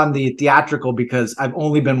put on the theatrical, because I've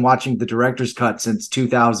only been watching the director's cut since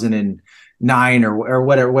 2009 or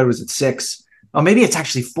whatever. What was it? 6? Oh, maybe it's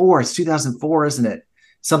actually 4. It's 2004, isn't it?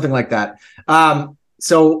 Something like that.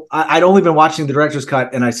 So I'd only been watching the director's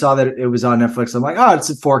cut, and I saw that it was on Netflix. I'm like, oh, it's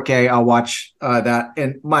in 4K. I'll watch that.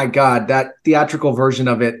 And my God, that theatrical version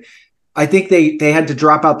of it, I think they had to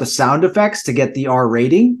drop out the sound effects to get the R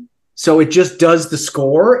rating. So it just does the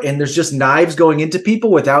score, and there's just knives going into people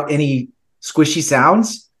without any squishy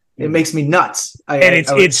sounds. It makes me nuts.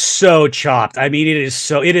 It's so chopped. I mean, it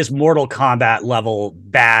is Mortal Kombat level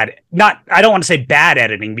bad. I don't want to say bad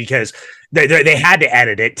editing, because they had to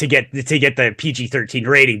edit it to get the PG-13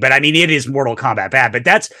 rating, but I mean, it is Mortal Kombat bad. But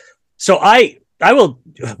that's so I will.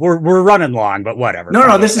 We're running long, but whatever.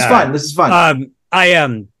 No, this is fun. This is fun.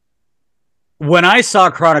 When I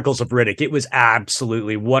saw Chronicles of Riddick, it was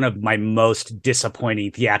absolutely one of my most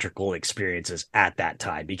disappointing theatrical experiences at that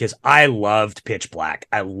time, because I loved Pitch Black.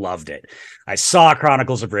 I loved it. I saw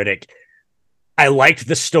Chronicles of Riddick. I liked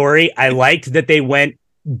the story. I liked that they went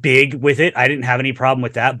big with it. I didn't have any problem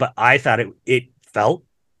with that, but I thought it felt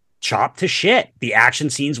chopped to shit. The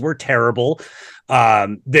action scenes were terrible.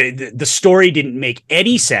 The story didn't make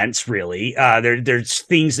any sense, really. There's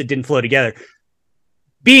things that didn't flow together.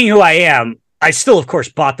 Being who I am, I still, of course,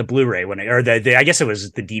 bought the Blu-ray I guess it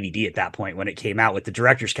was the DVD at that point when it came out with the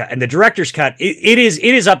director's cut. And the director's cut, it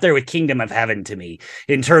is up there with Kingdom of Heaven to me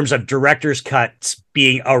in terms of director's cuts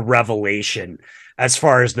being a revelation as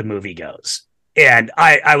far as the movie goes. And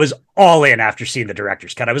I was all in after seeing the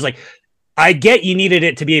director's cut. I was like, I get you needed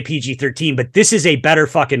it to be a PG-13, but this is a better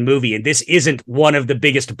fucking movie, and this isn't one of the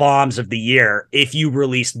biggest bombs of the year if you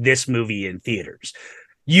release this movie in theaters.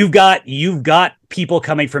 You've got people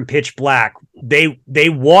coming from Pitch Black. They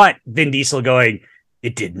want Vin Diesel going,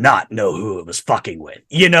 it did not know who it was fucking with.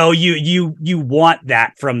 You know, you want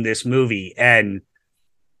that from this movie. And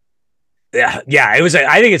yeah, I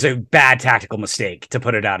think it's a bad tactical mistake to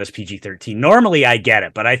put it out as PG-13. Normally I get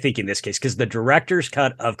it, but I think in this case, because the director's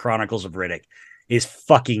cut of Chronicles of Riddick is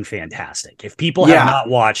fucking fantastic. If people have not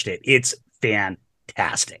watched it, it's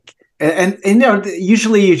fantastic. And you know,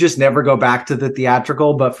 usually you just never go back to the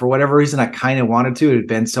theatrical, but for whatever reason, I kind of wanted to. It had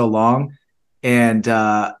been so long, and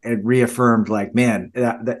it reaffirmed, like, man,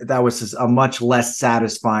 that was just a much less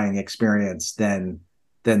satisfying experience than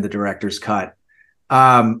the director's cut.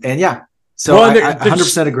 And yeah, so I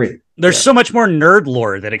 100% agree. There's so much more nerd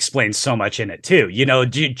lore that explains so much in it too. You know,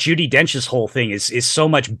 Judi Dench's whole thing is so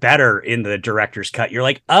much better in the director's cut. You're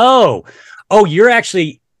like, oh, you're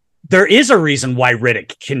actually. there is a reason why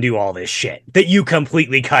Riddick can do all this shit that you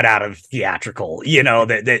completely cut out of theatrical,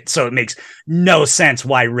 so it makes no sense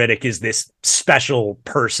why Riddick is this special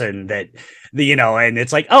person that and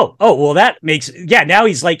it's like, well, that makes, now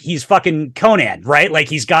he's fucking Conan, right? Like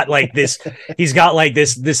he's got this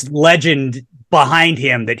legend behind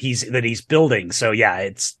him that he's building. So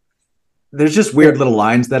there's just weird little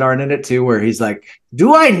lines that aren't in it too, where he's like,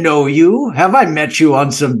 "Do I know you? Have I met you on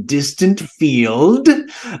some distant field?"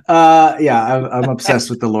 I'm obsessed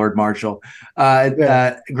with the Lord Marshal.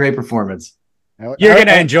 Great perforance. You're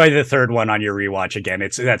gonna enjoy the third one on your rewatch again.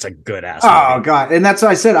 That's a good ass movie. Oh god, and that's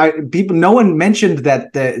what I said. No one mentioned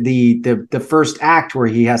that the first act where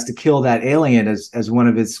he has to kill that alien as one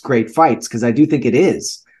of his great fights, because I do think it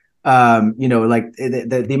is. Like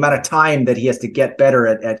the amount of time that he has to get better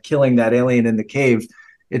at killing that alien in the cave,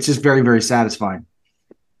 it's just very, very satisfying.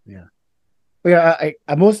 I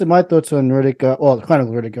most of my thoughts on Riddick, the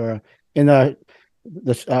Chronicles of Riddick, are in the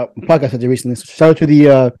podcast I did recently. So shout out to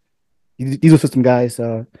the Diesel System guys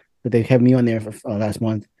that they had me on there for last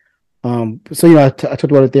month. I talked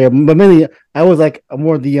about it there, but mainly I was like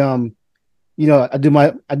more the I do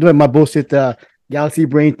my bullshit galaxy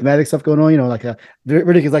brain thematic stuff going on.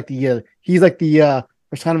 Riddick is like he's like the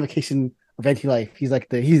personification of anti-life.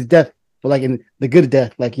 He's death, but like in the good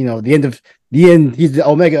death, like the end. He's the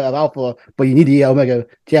omega of alpha, but you need the omega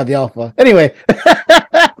to have the alpha. Anyway,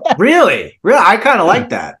 really, I kind of like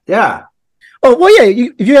that. Yeah. Oh well,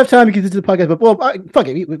 yeah. If you have time, you can listen to the podcast. But fuck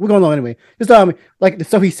it, we're going on anyway. Just like the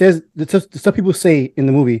stuff he says, the stuff people say in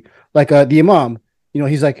the movie, like the Imam.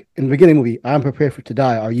 He's like in the beginning of the movie, "I'm prepared to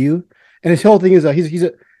die. Are you?" And his whole thing is he's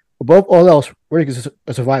above all else, Riddick is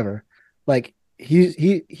a survivor. Like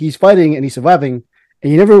he's fighting and he's surviving,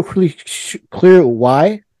 and you never really clear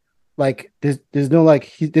why. Like there's no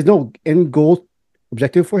there's no end goal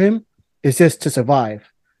objective for him. It's just to survive.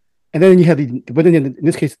 And then you have but then in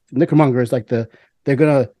this case, the Necromonger is like they're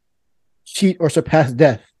gonna cheat or surpass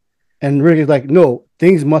death, and Riddick is like, no,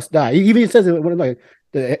 things must die. He even says it when I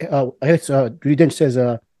guess Judy Dench says,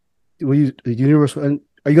 "Will the universe end?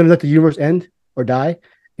 Are you going to let the universe end or die?"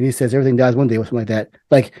 And he says, "Everything dies one day," or something like that.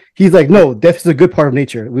 Like he's like, "No, death is a good part of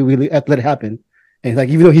nature. We have to let it happen." And like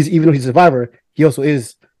even though he's a survivor, he also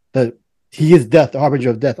is death, the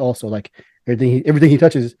harbinger of death. Also, like everything he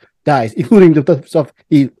touches dies, including the stuff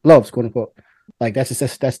he loves, quote unquote. Like that's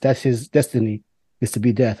his destiny, is to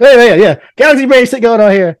be death. Yeah. Galaxy brain shit going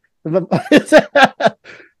on here.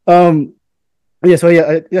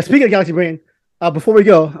 Speaking of Galaxy brain, before we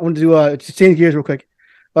go, I want to do just change gears real quick.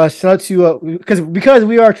 Shout out to because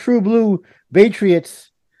we are true blue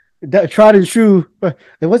patriots, tried and true.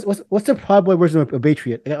 What's the Proud Boy version of a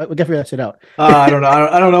patriot? I definitely that shit out. I don't know.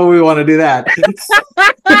 I don't know if we want to do that.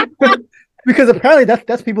 Because apparently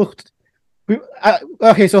that's people.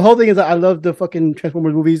 Okay, so the whole thing is that I love the fucking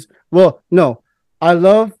Transformers movies. Well, no, I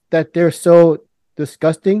love that they're so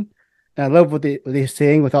disgusting, and I love what they're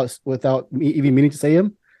saying without me even meaning to say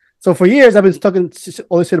them. So for years I've been talking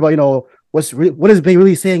all this shit about what is they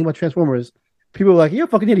really saying about Transformers. People are like, "You're a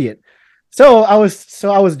fucking idiot." So I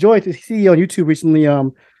was joyed to see on YouTube recently.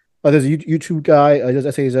 There's a YouTube guy.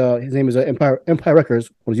 His name is Empire Records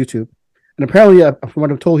on YouTube. And apparently, from what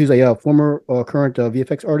I'm told, he's a former or current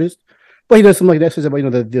VFX artist, but he does some like essays about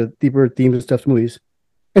the deeper themes and stuff, movies.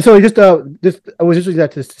 And so I was interested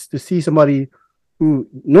that to see somebody who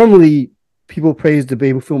normally people praise the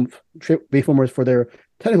Bayfilmers for their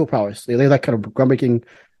technical prowess. They like kind of groundbreaking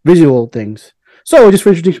visual things. So it just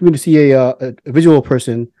interesting for me to see a visual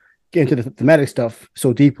person get into the thematic stuff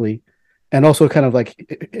so deeply, and also kind of like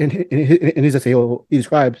in his essay, he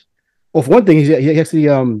describes. Well, for one thing, he actually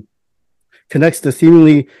connects the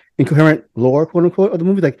seemingly incoherent lore, quote unquote, of the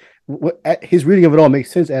movie. Like his reading of it all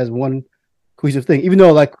makes sense as one cohesive thing, even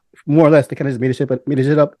though like more or less they kind of just made it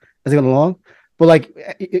shit up as they went along. But like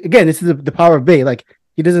again, this is the power of Bay. Like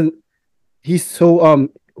he's so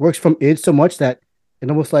works from id so much that it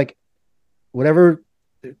almost like whatever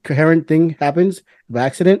coherent thing happens by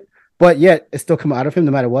accident, but yet it's still come out of him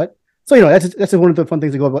no matter what. So that's one of the fun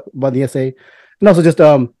things to go about the essay, and also just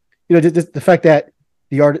just the fact that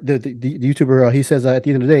the YouTuber he says at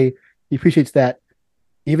the end of the day he appreciates that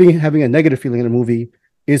even having a negative feeling in a movie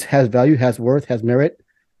has value, has worth, has merit.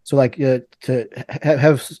 So like to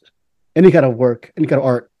have any kind of work, any kind of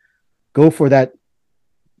art, going for that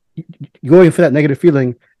negative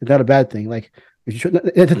feeling is not a bad thing. Like it's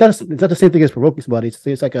not the same thing as provoking somebody.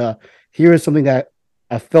 It's like here is something that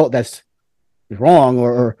I felt that's wrong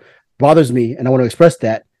or bothers me, and I want to express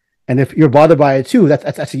that. And if you're bothered by it too,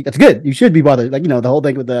 that's good. You should be bothered. Like the whole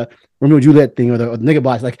thing with the Romeo and Juliet thing or the nigga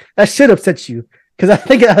boss, like that should upset you, because I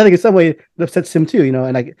think in some way it upsets him too.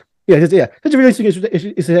 And like Such a really interesting.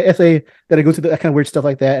 It's an essay that I go through that kind of weird stuff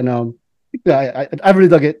like that, and I really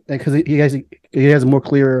dug it because he has a more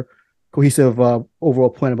clear, cohesive overall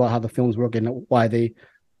point about how the films work and why they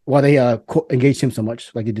engaged him so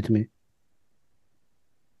much, like they did to me.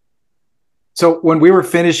 So when we were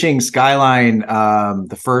finishing Skyline,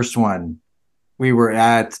 the first one, we were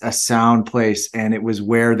at a sound place, and it was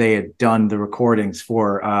where they had done the recordings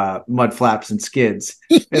for Mud Flaps and Skids.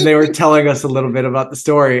 And they were telling us a little bit about the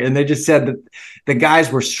story. And they just said that the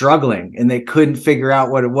guys were struggling and they couldn't figure out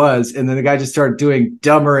what it was. And then the guy just started doing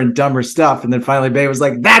dumber and dumber stuff. And then finally Bay was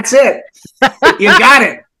like, "That's it. You got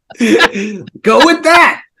it. Go with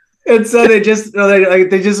that." And so they just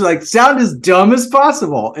like sound as dumb as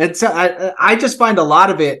possible. And so I just find a lot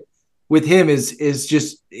of it with him is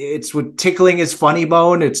just, it's with tickling his funny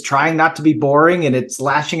bone. It's trying not to be boring, and it's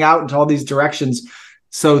lashing out into all these directions.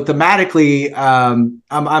 So thematically,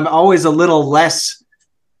 I'm always a little less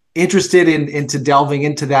interested into delving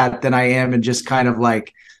into that than I am in just kind of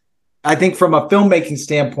like, I think from a filmmaking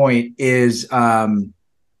standpoint is,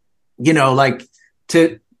 like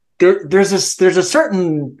there's a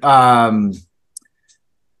certain,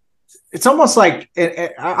 it's almost like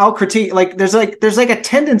I'll critique, like there's like a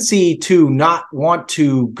tendency to not want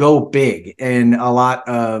to go big in a lot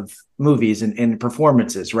of movies and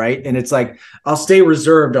performances, right? And it's like, I'll stay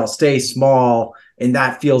reserved, I'll stay small, and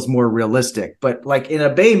that feels more realistic. But like in a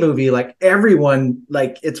Bay movie, like everyone,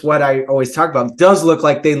 like it's what I always talk about, does look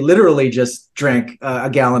like they literally just drank a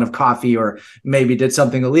gallon of coffee or maybe did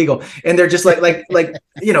something illegal, and they're just like Shia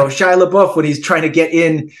LaBeouf when he's trying to get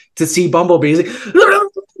in to see Bumblebee, he's like,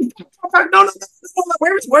 no,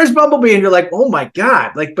 where's Bumblebee? And you're like, oh my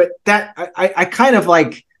God. Like, but that I kind of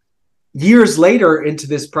like years later into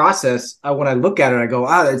this process, when I look at it, I go,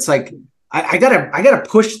 it's like, I gotta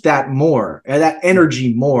push that more, that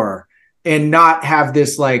energy more, and not have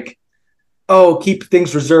this like, keep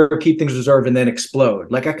things reserved, and then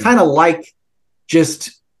explode. Like I kind of like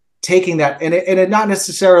just taking that and it not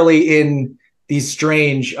necessarily in these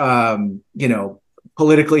strange,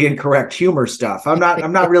 politically incorrect humor stuff. I'm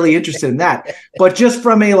not really interested in that, but just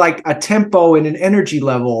from a tempo and an energy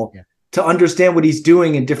level to understand what he's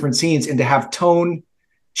doing in different scenes and to have tone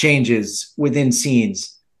changes within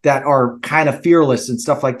scenes that are kind of fearless and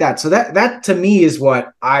stuff like that. So that to me is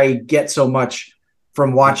what I get so much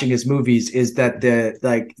from watching his movies, is that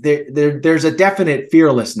there's a definite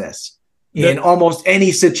fearlessness in almost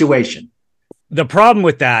any situation. The problem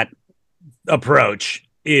with that approach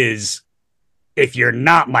is, if you're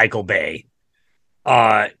not Michael Bay,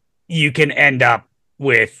 you can end up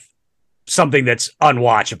with something that's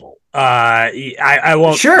unwatchable. I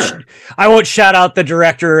won't shout out the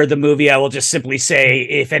director of the movie. I will just simply say,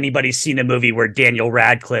 if anybody's seen a movie where Daniel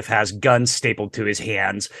Radcliffe has guns stapled to his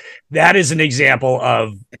hands, that is an example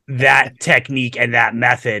of that technique and that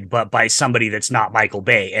method, but by somebody that's not Michael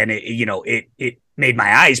Bay. And it made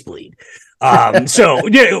my eyes bleed.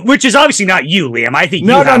 Which is obviously not you, Liam. I think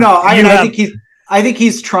I think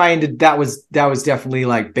he's trying to. That was definitely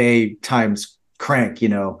like Bay times crank,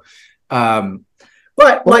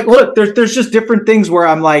 But like, look, there's just different things where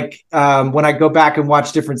I'm like, when I go back and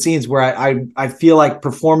watch different scenes where I feel like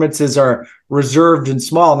performances are reserved and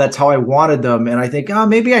small, and that's how I wanted them. And I think,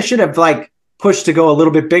 maybe I should have like pushed to go a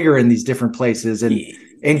little bit bigger in these different places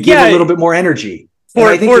and give a little bit more energy.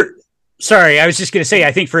 Sorry, I was just going to say,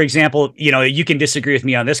 I think, for example, you can disagree with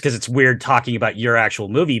me on this because it's weird talking about your actual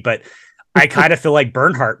movie, but I kind of feel like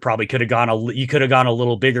Bernhardt probably could have gone a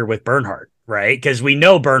little bigger with Bernhardt, right? Because we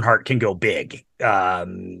know Bernhardt can go big. I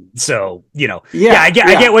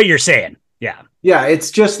get what you're saying. Yeah. Yeah.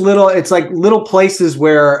 It's just it's like little places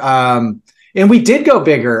where, and we did go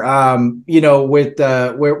bigger, with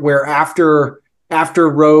where after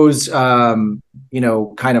Rose, kind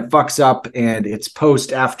of fucks up, and it's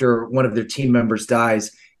post after one of their team members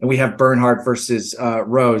dies, and we have Bernhardt versus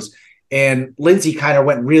Rose, and Lindsay kind of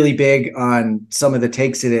went really big on some of the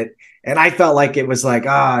takes in it. And I felt like it was like,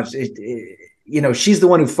 she's the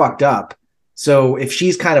one who fucked up. So if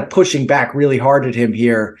she's kind of pushing back really hard at him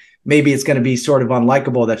here, maybe it's going to be sort of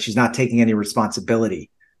unlikable that she's not taking any responsibility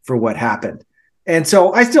for what happened. And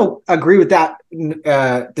so I still agree with that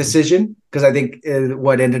decision, because I think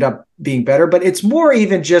what ended up being better, but it's more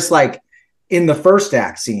even just like in the first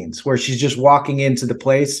act scenes where she's just walking into the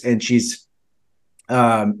place and she's,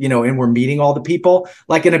 and we're meeting all the people.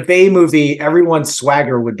 Like in a Bay movie, everyone's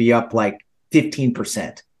swagger would be up like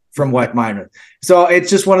 15% from what mine was. So it's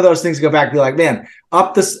just one of those things to go back and be like, man,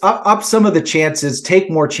 up some of the chances, take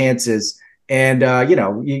more chances, and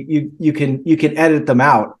you can edit them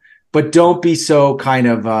out, but don't be so kind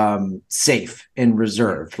of safe and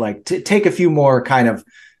reserved. Like take a few more kind of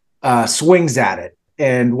swings at it.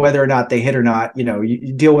 And whether or not they hit or not,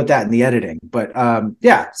 you deal with that in the editing. But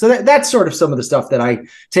so that's sort of some of the stuff that I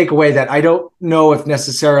take away, that I don't know if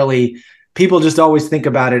necessarily people just always think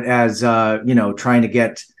about it as, trying to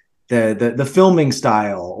get the filming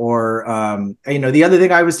style, or, the other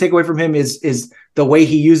thing I always take away from him is the way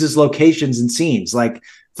he uses locations and scenes. Like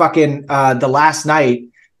fucking The Last Night.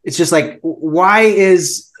 It's just like, why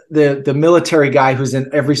is the military guy who's in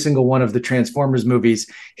every single one of the Transformers movies,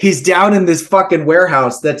 he's down in this fucking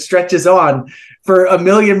warehouse that stretches on for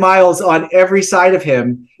 1,000,000 miles on every side of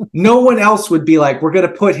him. No one else would be like, we're going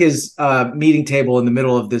to put his meeting table in the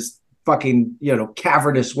middle of this fucking,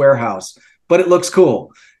 cavernous warehouse, but it looks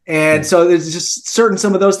cool. And so there's just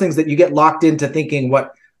some of those things that you get locked into thinking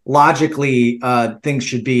what logically things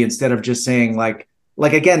should be, instead of just saying like,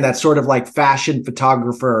 again, that sort of like fashion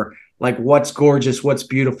photographer, like what's gorgeous, what's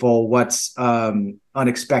beautiful, what's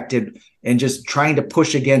unexpected, and just trying to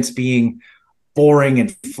push against being boring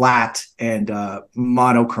and flat and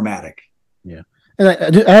monochromatic. Yeah. And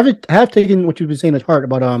I have taken what you've been saying to heart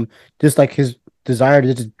about just like his desire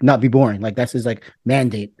to just not be boring. Like that's his like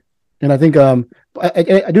mandate. And I think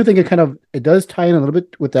I do think it does tie in a little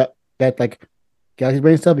bit with that like Galaxy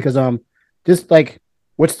Brain stuff, because just like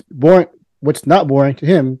what's not boring to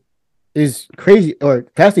him is crazy or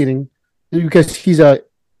fascinating, because he's a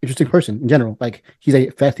interesting person in general. Like he's a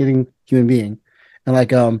fascinating human being, and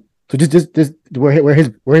like so just where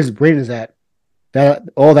his brain is at, that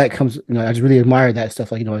all that comes. I just really admire that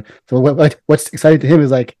stuff. Like so what's exciting to him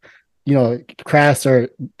is like crass or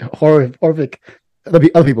horrific other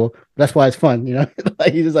people. That's why it's fun.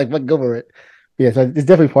 Like he's just like fucking go for it. Yeah, so it's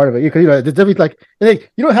definitely part of it. Because it's definitely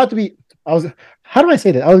like you don't have to be. How do I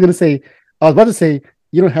say that? I was about to say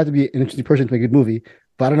you don't have to be an interesting person to make a good movie,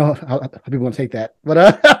 but I don't know how people want to take that. But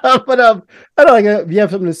I don't know, like if you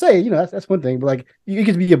have something to say, that's one thing. But like you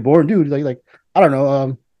could be a boring dude, like I don't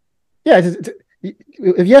know.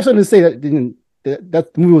 If you have something to say, then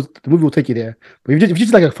that the movie will take you there. But if you're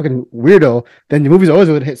just like a fucking weirdo, then the movie's always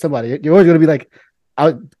going to hit somebody. You're always going to be like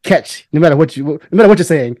out catch, no matter what you're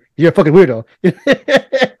saying. You're a fucking weirdo.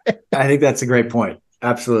 I think that's a great point.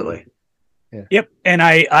 Absolutely. Yeah. Yep, and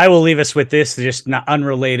I will leave us with this, just not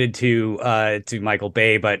unrelated to Michael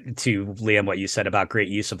Bay, but to Liam, what you said about great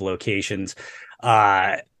use of locations.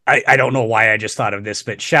 I don't know why I just thought of this,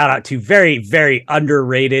 but shout out to very, very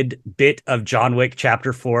underrated bit of John Wick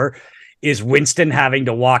Chapter 4 is Winston having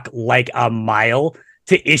to walk like a mile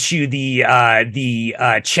to issue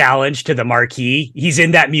the challenge to the Marquis. He's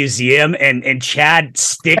in that museum, and Chad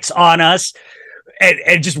sticks on us,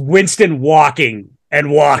 and just Winston walking.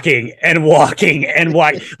 Like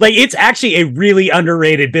it's actually a really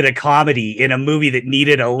underrated bit of comedy in a movie that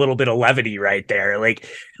needed a little bit of levity right there. Like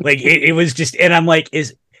it was just, and I'm like,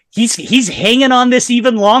 he's hanging on this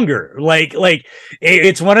even longer.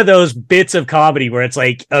 It's one of those bits of comedy where it's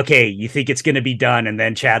like, okay, you think it's going to be done. And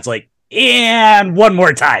then Chad's like, and one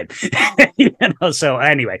more time, so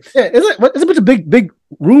anyway. Yeah. It's a bunch of big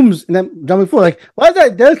rooms in that John Wick 4. Like, why is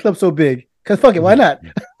that dance club so big? Because fuck it, why not?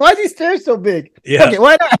 Why is these stairs so big? Yeah. Fuck it,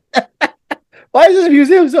 why not? Why is this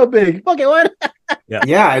museum so big? Fuck it, why not?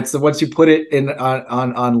 Yeah, it's once you put it in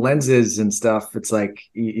on lenses and stuff, it's like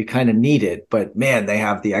you kind of need it. But man, they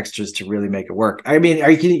have the extras to really make it work. I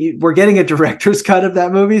mean, we're getting a director's cut of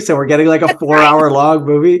that movie, so we're getting like a 4-hour long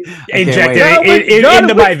movie. Injected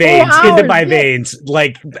into my veins,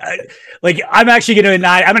 Like I'm actually I'm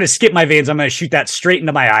gonna skip my veins. I'm gonna shoot that straight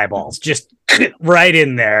into my eyeballs, just right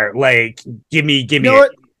in there. Like, give me.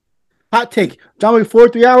 What? Hot take. John Wick 4,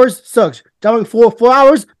 3 hours sucks. John Wick 4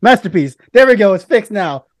 hours, masterpiece. There we go. It's fixed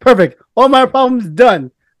now. Perfect. All my problems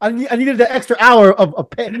done. I needed an extra hour of a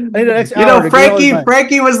pen. I needed an extra hour.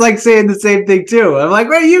 Frankie was like saying the same thing too. I'm like,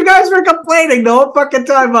 wait, you guys were complaining the whole fucking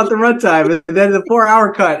time about the runtime, and then the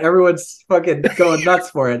 4-hour cut, everyone's fucking going nuts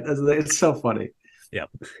for it. It's so funny. Yep.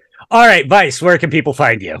 All right, Vice, where can people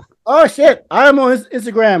find you? Oh shit! I'm on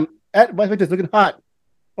Instagram at Vice Victus, looking hot.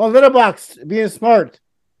 On Letterboxd, being smart.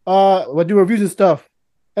 We'll do reviews and stuff.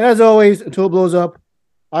 And as always, until it blows up,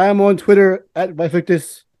 I am on Twitter at Vice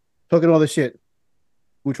Victus, talking all this shit.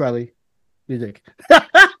 Woo Riley, you dick.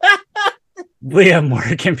 Liam,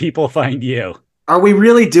 where can people find you? Are we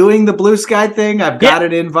really doing the Blue Sky thing? I've got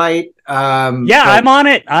an invite. I'm on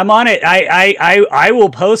it. I will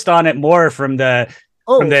post on it more from the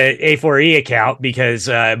A4E account because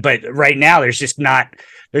but right now there's just not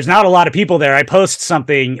there's not a lot of people there. I post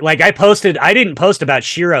something like I didn't post about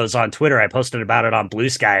Sheroes on Twitter. I posted about it on Blue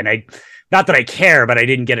Sky, and not that I care, but I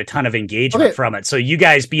didn't get a ton of engagement from it. So you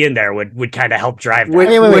guys being there would kind of help drive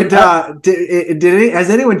that. Has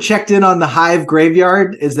anyone checked in on the Hive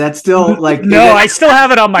graveyard? Is that still like? No, I still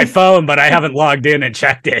have it on my phone, but I haven't logged in and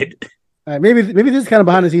checked it. Maybe this is kind of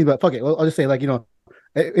behind the scenes, but fuck it. I'll just say, like,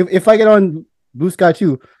 if I get on Blue Sky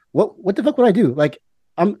too, what the fuck would I do? Like,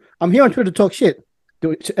 I'm here on Twitter to talk shit.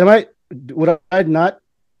 Should I not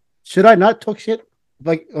talk shit?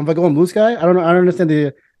 Like, if I go on Blue Sky, I don't know. I don't understand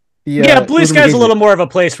the Blue Sky is a little more of a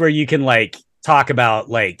place where you can like talk about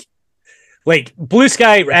like Blue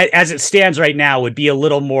Sky as it stands right now would be a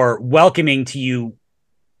little more welcoming to you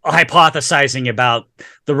hypothesizing about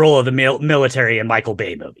the role of the military in Michael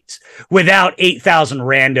Bay movies without 8,000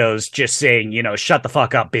 randos just saying, shut the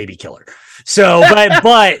fuck up, baby killer. So, but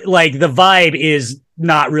like the vibe is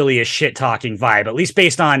not really a shit talking vibe, at least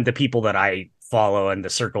based on the people that I follow and the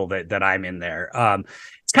circle that I'm in there.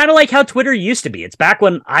 It's kind of like how Twitter used to be. It's back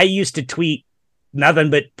when I used to tweet nothing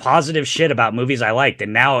but positive shit about movies I liked.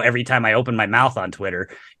 And now every time I open my mouth on Twitter,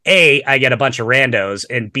 A, I get a bunch of randos,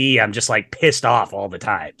 and B, I'm just like pissed off all the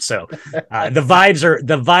time. So the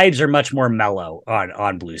vibes are much more mellow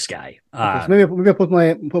on Blue Sky. So maybe I'll put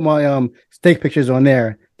my steak pictures on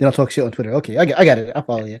there. Then I'll talk shit on Twitter. Okay, I got it. I'll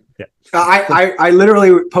follow you. Yeah. I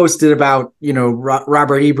literally posted about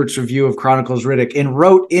Robert Ebert's review of Chronicles Riddick and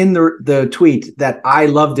wrote in the tweet that I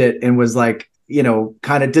loved it and was like,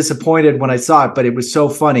 kind of disappointed when I saw it, but it was so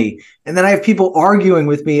funny. And then I have people arguing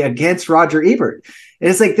with me against Roger Ebert. And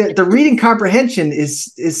it's like the reading comprehension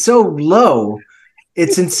is so low.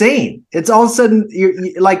 It's insane. It's all of a sudden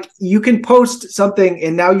you can post something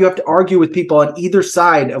and now you have to argue with people on either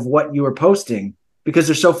side of what you are posting because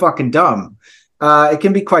they're so fucking dumb. It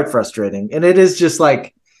can be quite frustrating. And it is just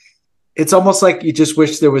like, it's almost like you just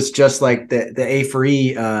wish there was just like the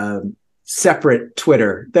A4E separate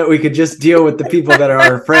Twitter that we could just deal with the people that are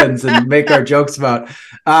our friends and make our jokes about.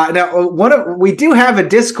 Now, we do have a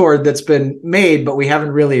Discord that's been made, but we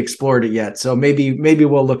haven't really explored it yet. So maybe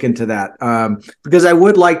we'll look into that because I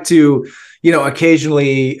would like to,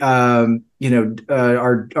 occasionally, our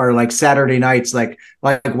like Saturday nights, like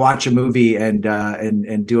watch a movie and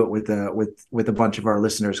do it with a bunch of our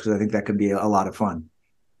listeners because I think that could be a lot of fun.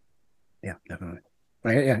 Yeah, definitely.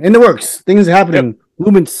 Right, yeah, in the works. Things are happening. Yep.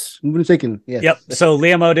 Movements taken. Yeah. Yep. So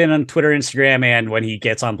Liam Odin on Twitter, Instagram, and when he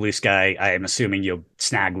gets on Blue Sky, I am assuming you'll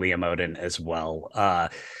snag Liam Odin as well.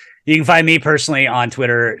 You can find me personally on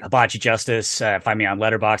Twitter, Hibachi Justice. Find me on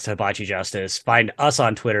Letterboxd, Hibachi Justice. Find us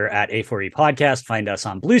on Twitter at A4E Podcast. Find us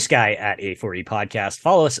on Blue Sky at A4E Podcast.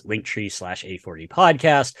 Follow us at Linktree/A4E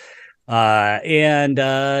Podcast. And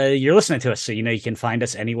you're listening to us, so you can find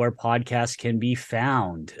us anywhere podcasts can be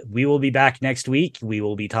found. We will be back next week. We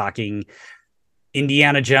will be talking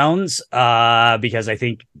Indiana Jones because I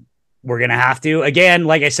think we're gonna have to. Again,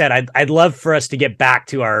 like I said, I'd love for us to get back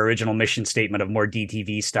to our original mission statement of more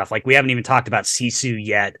DTV stuff. Like we haven't even talked about Sisu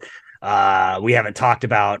yet. We haven't talked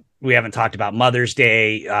about Mother's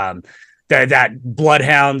Day. That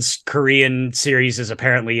Bloodhounds Korean series is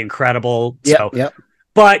apparently incredible. Yep.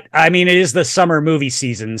 But I mean, it is the summer movie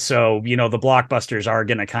season, so the blockbusters are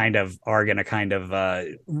gonna kind of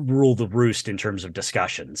rule the roost in terms of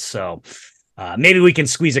discussions. So maybe we can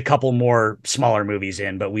squeeze a couple more smaller movies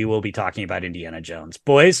in, but we will be talking about Indiana Jones.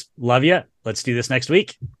 Boys, love you. Let's do this next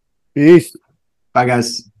week. Peace. Bye,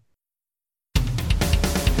 guys.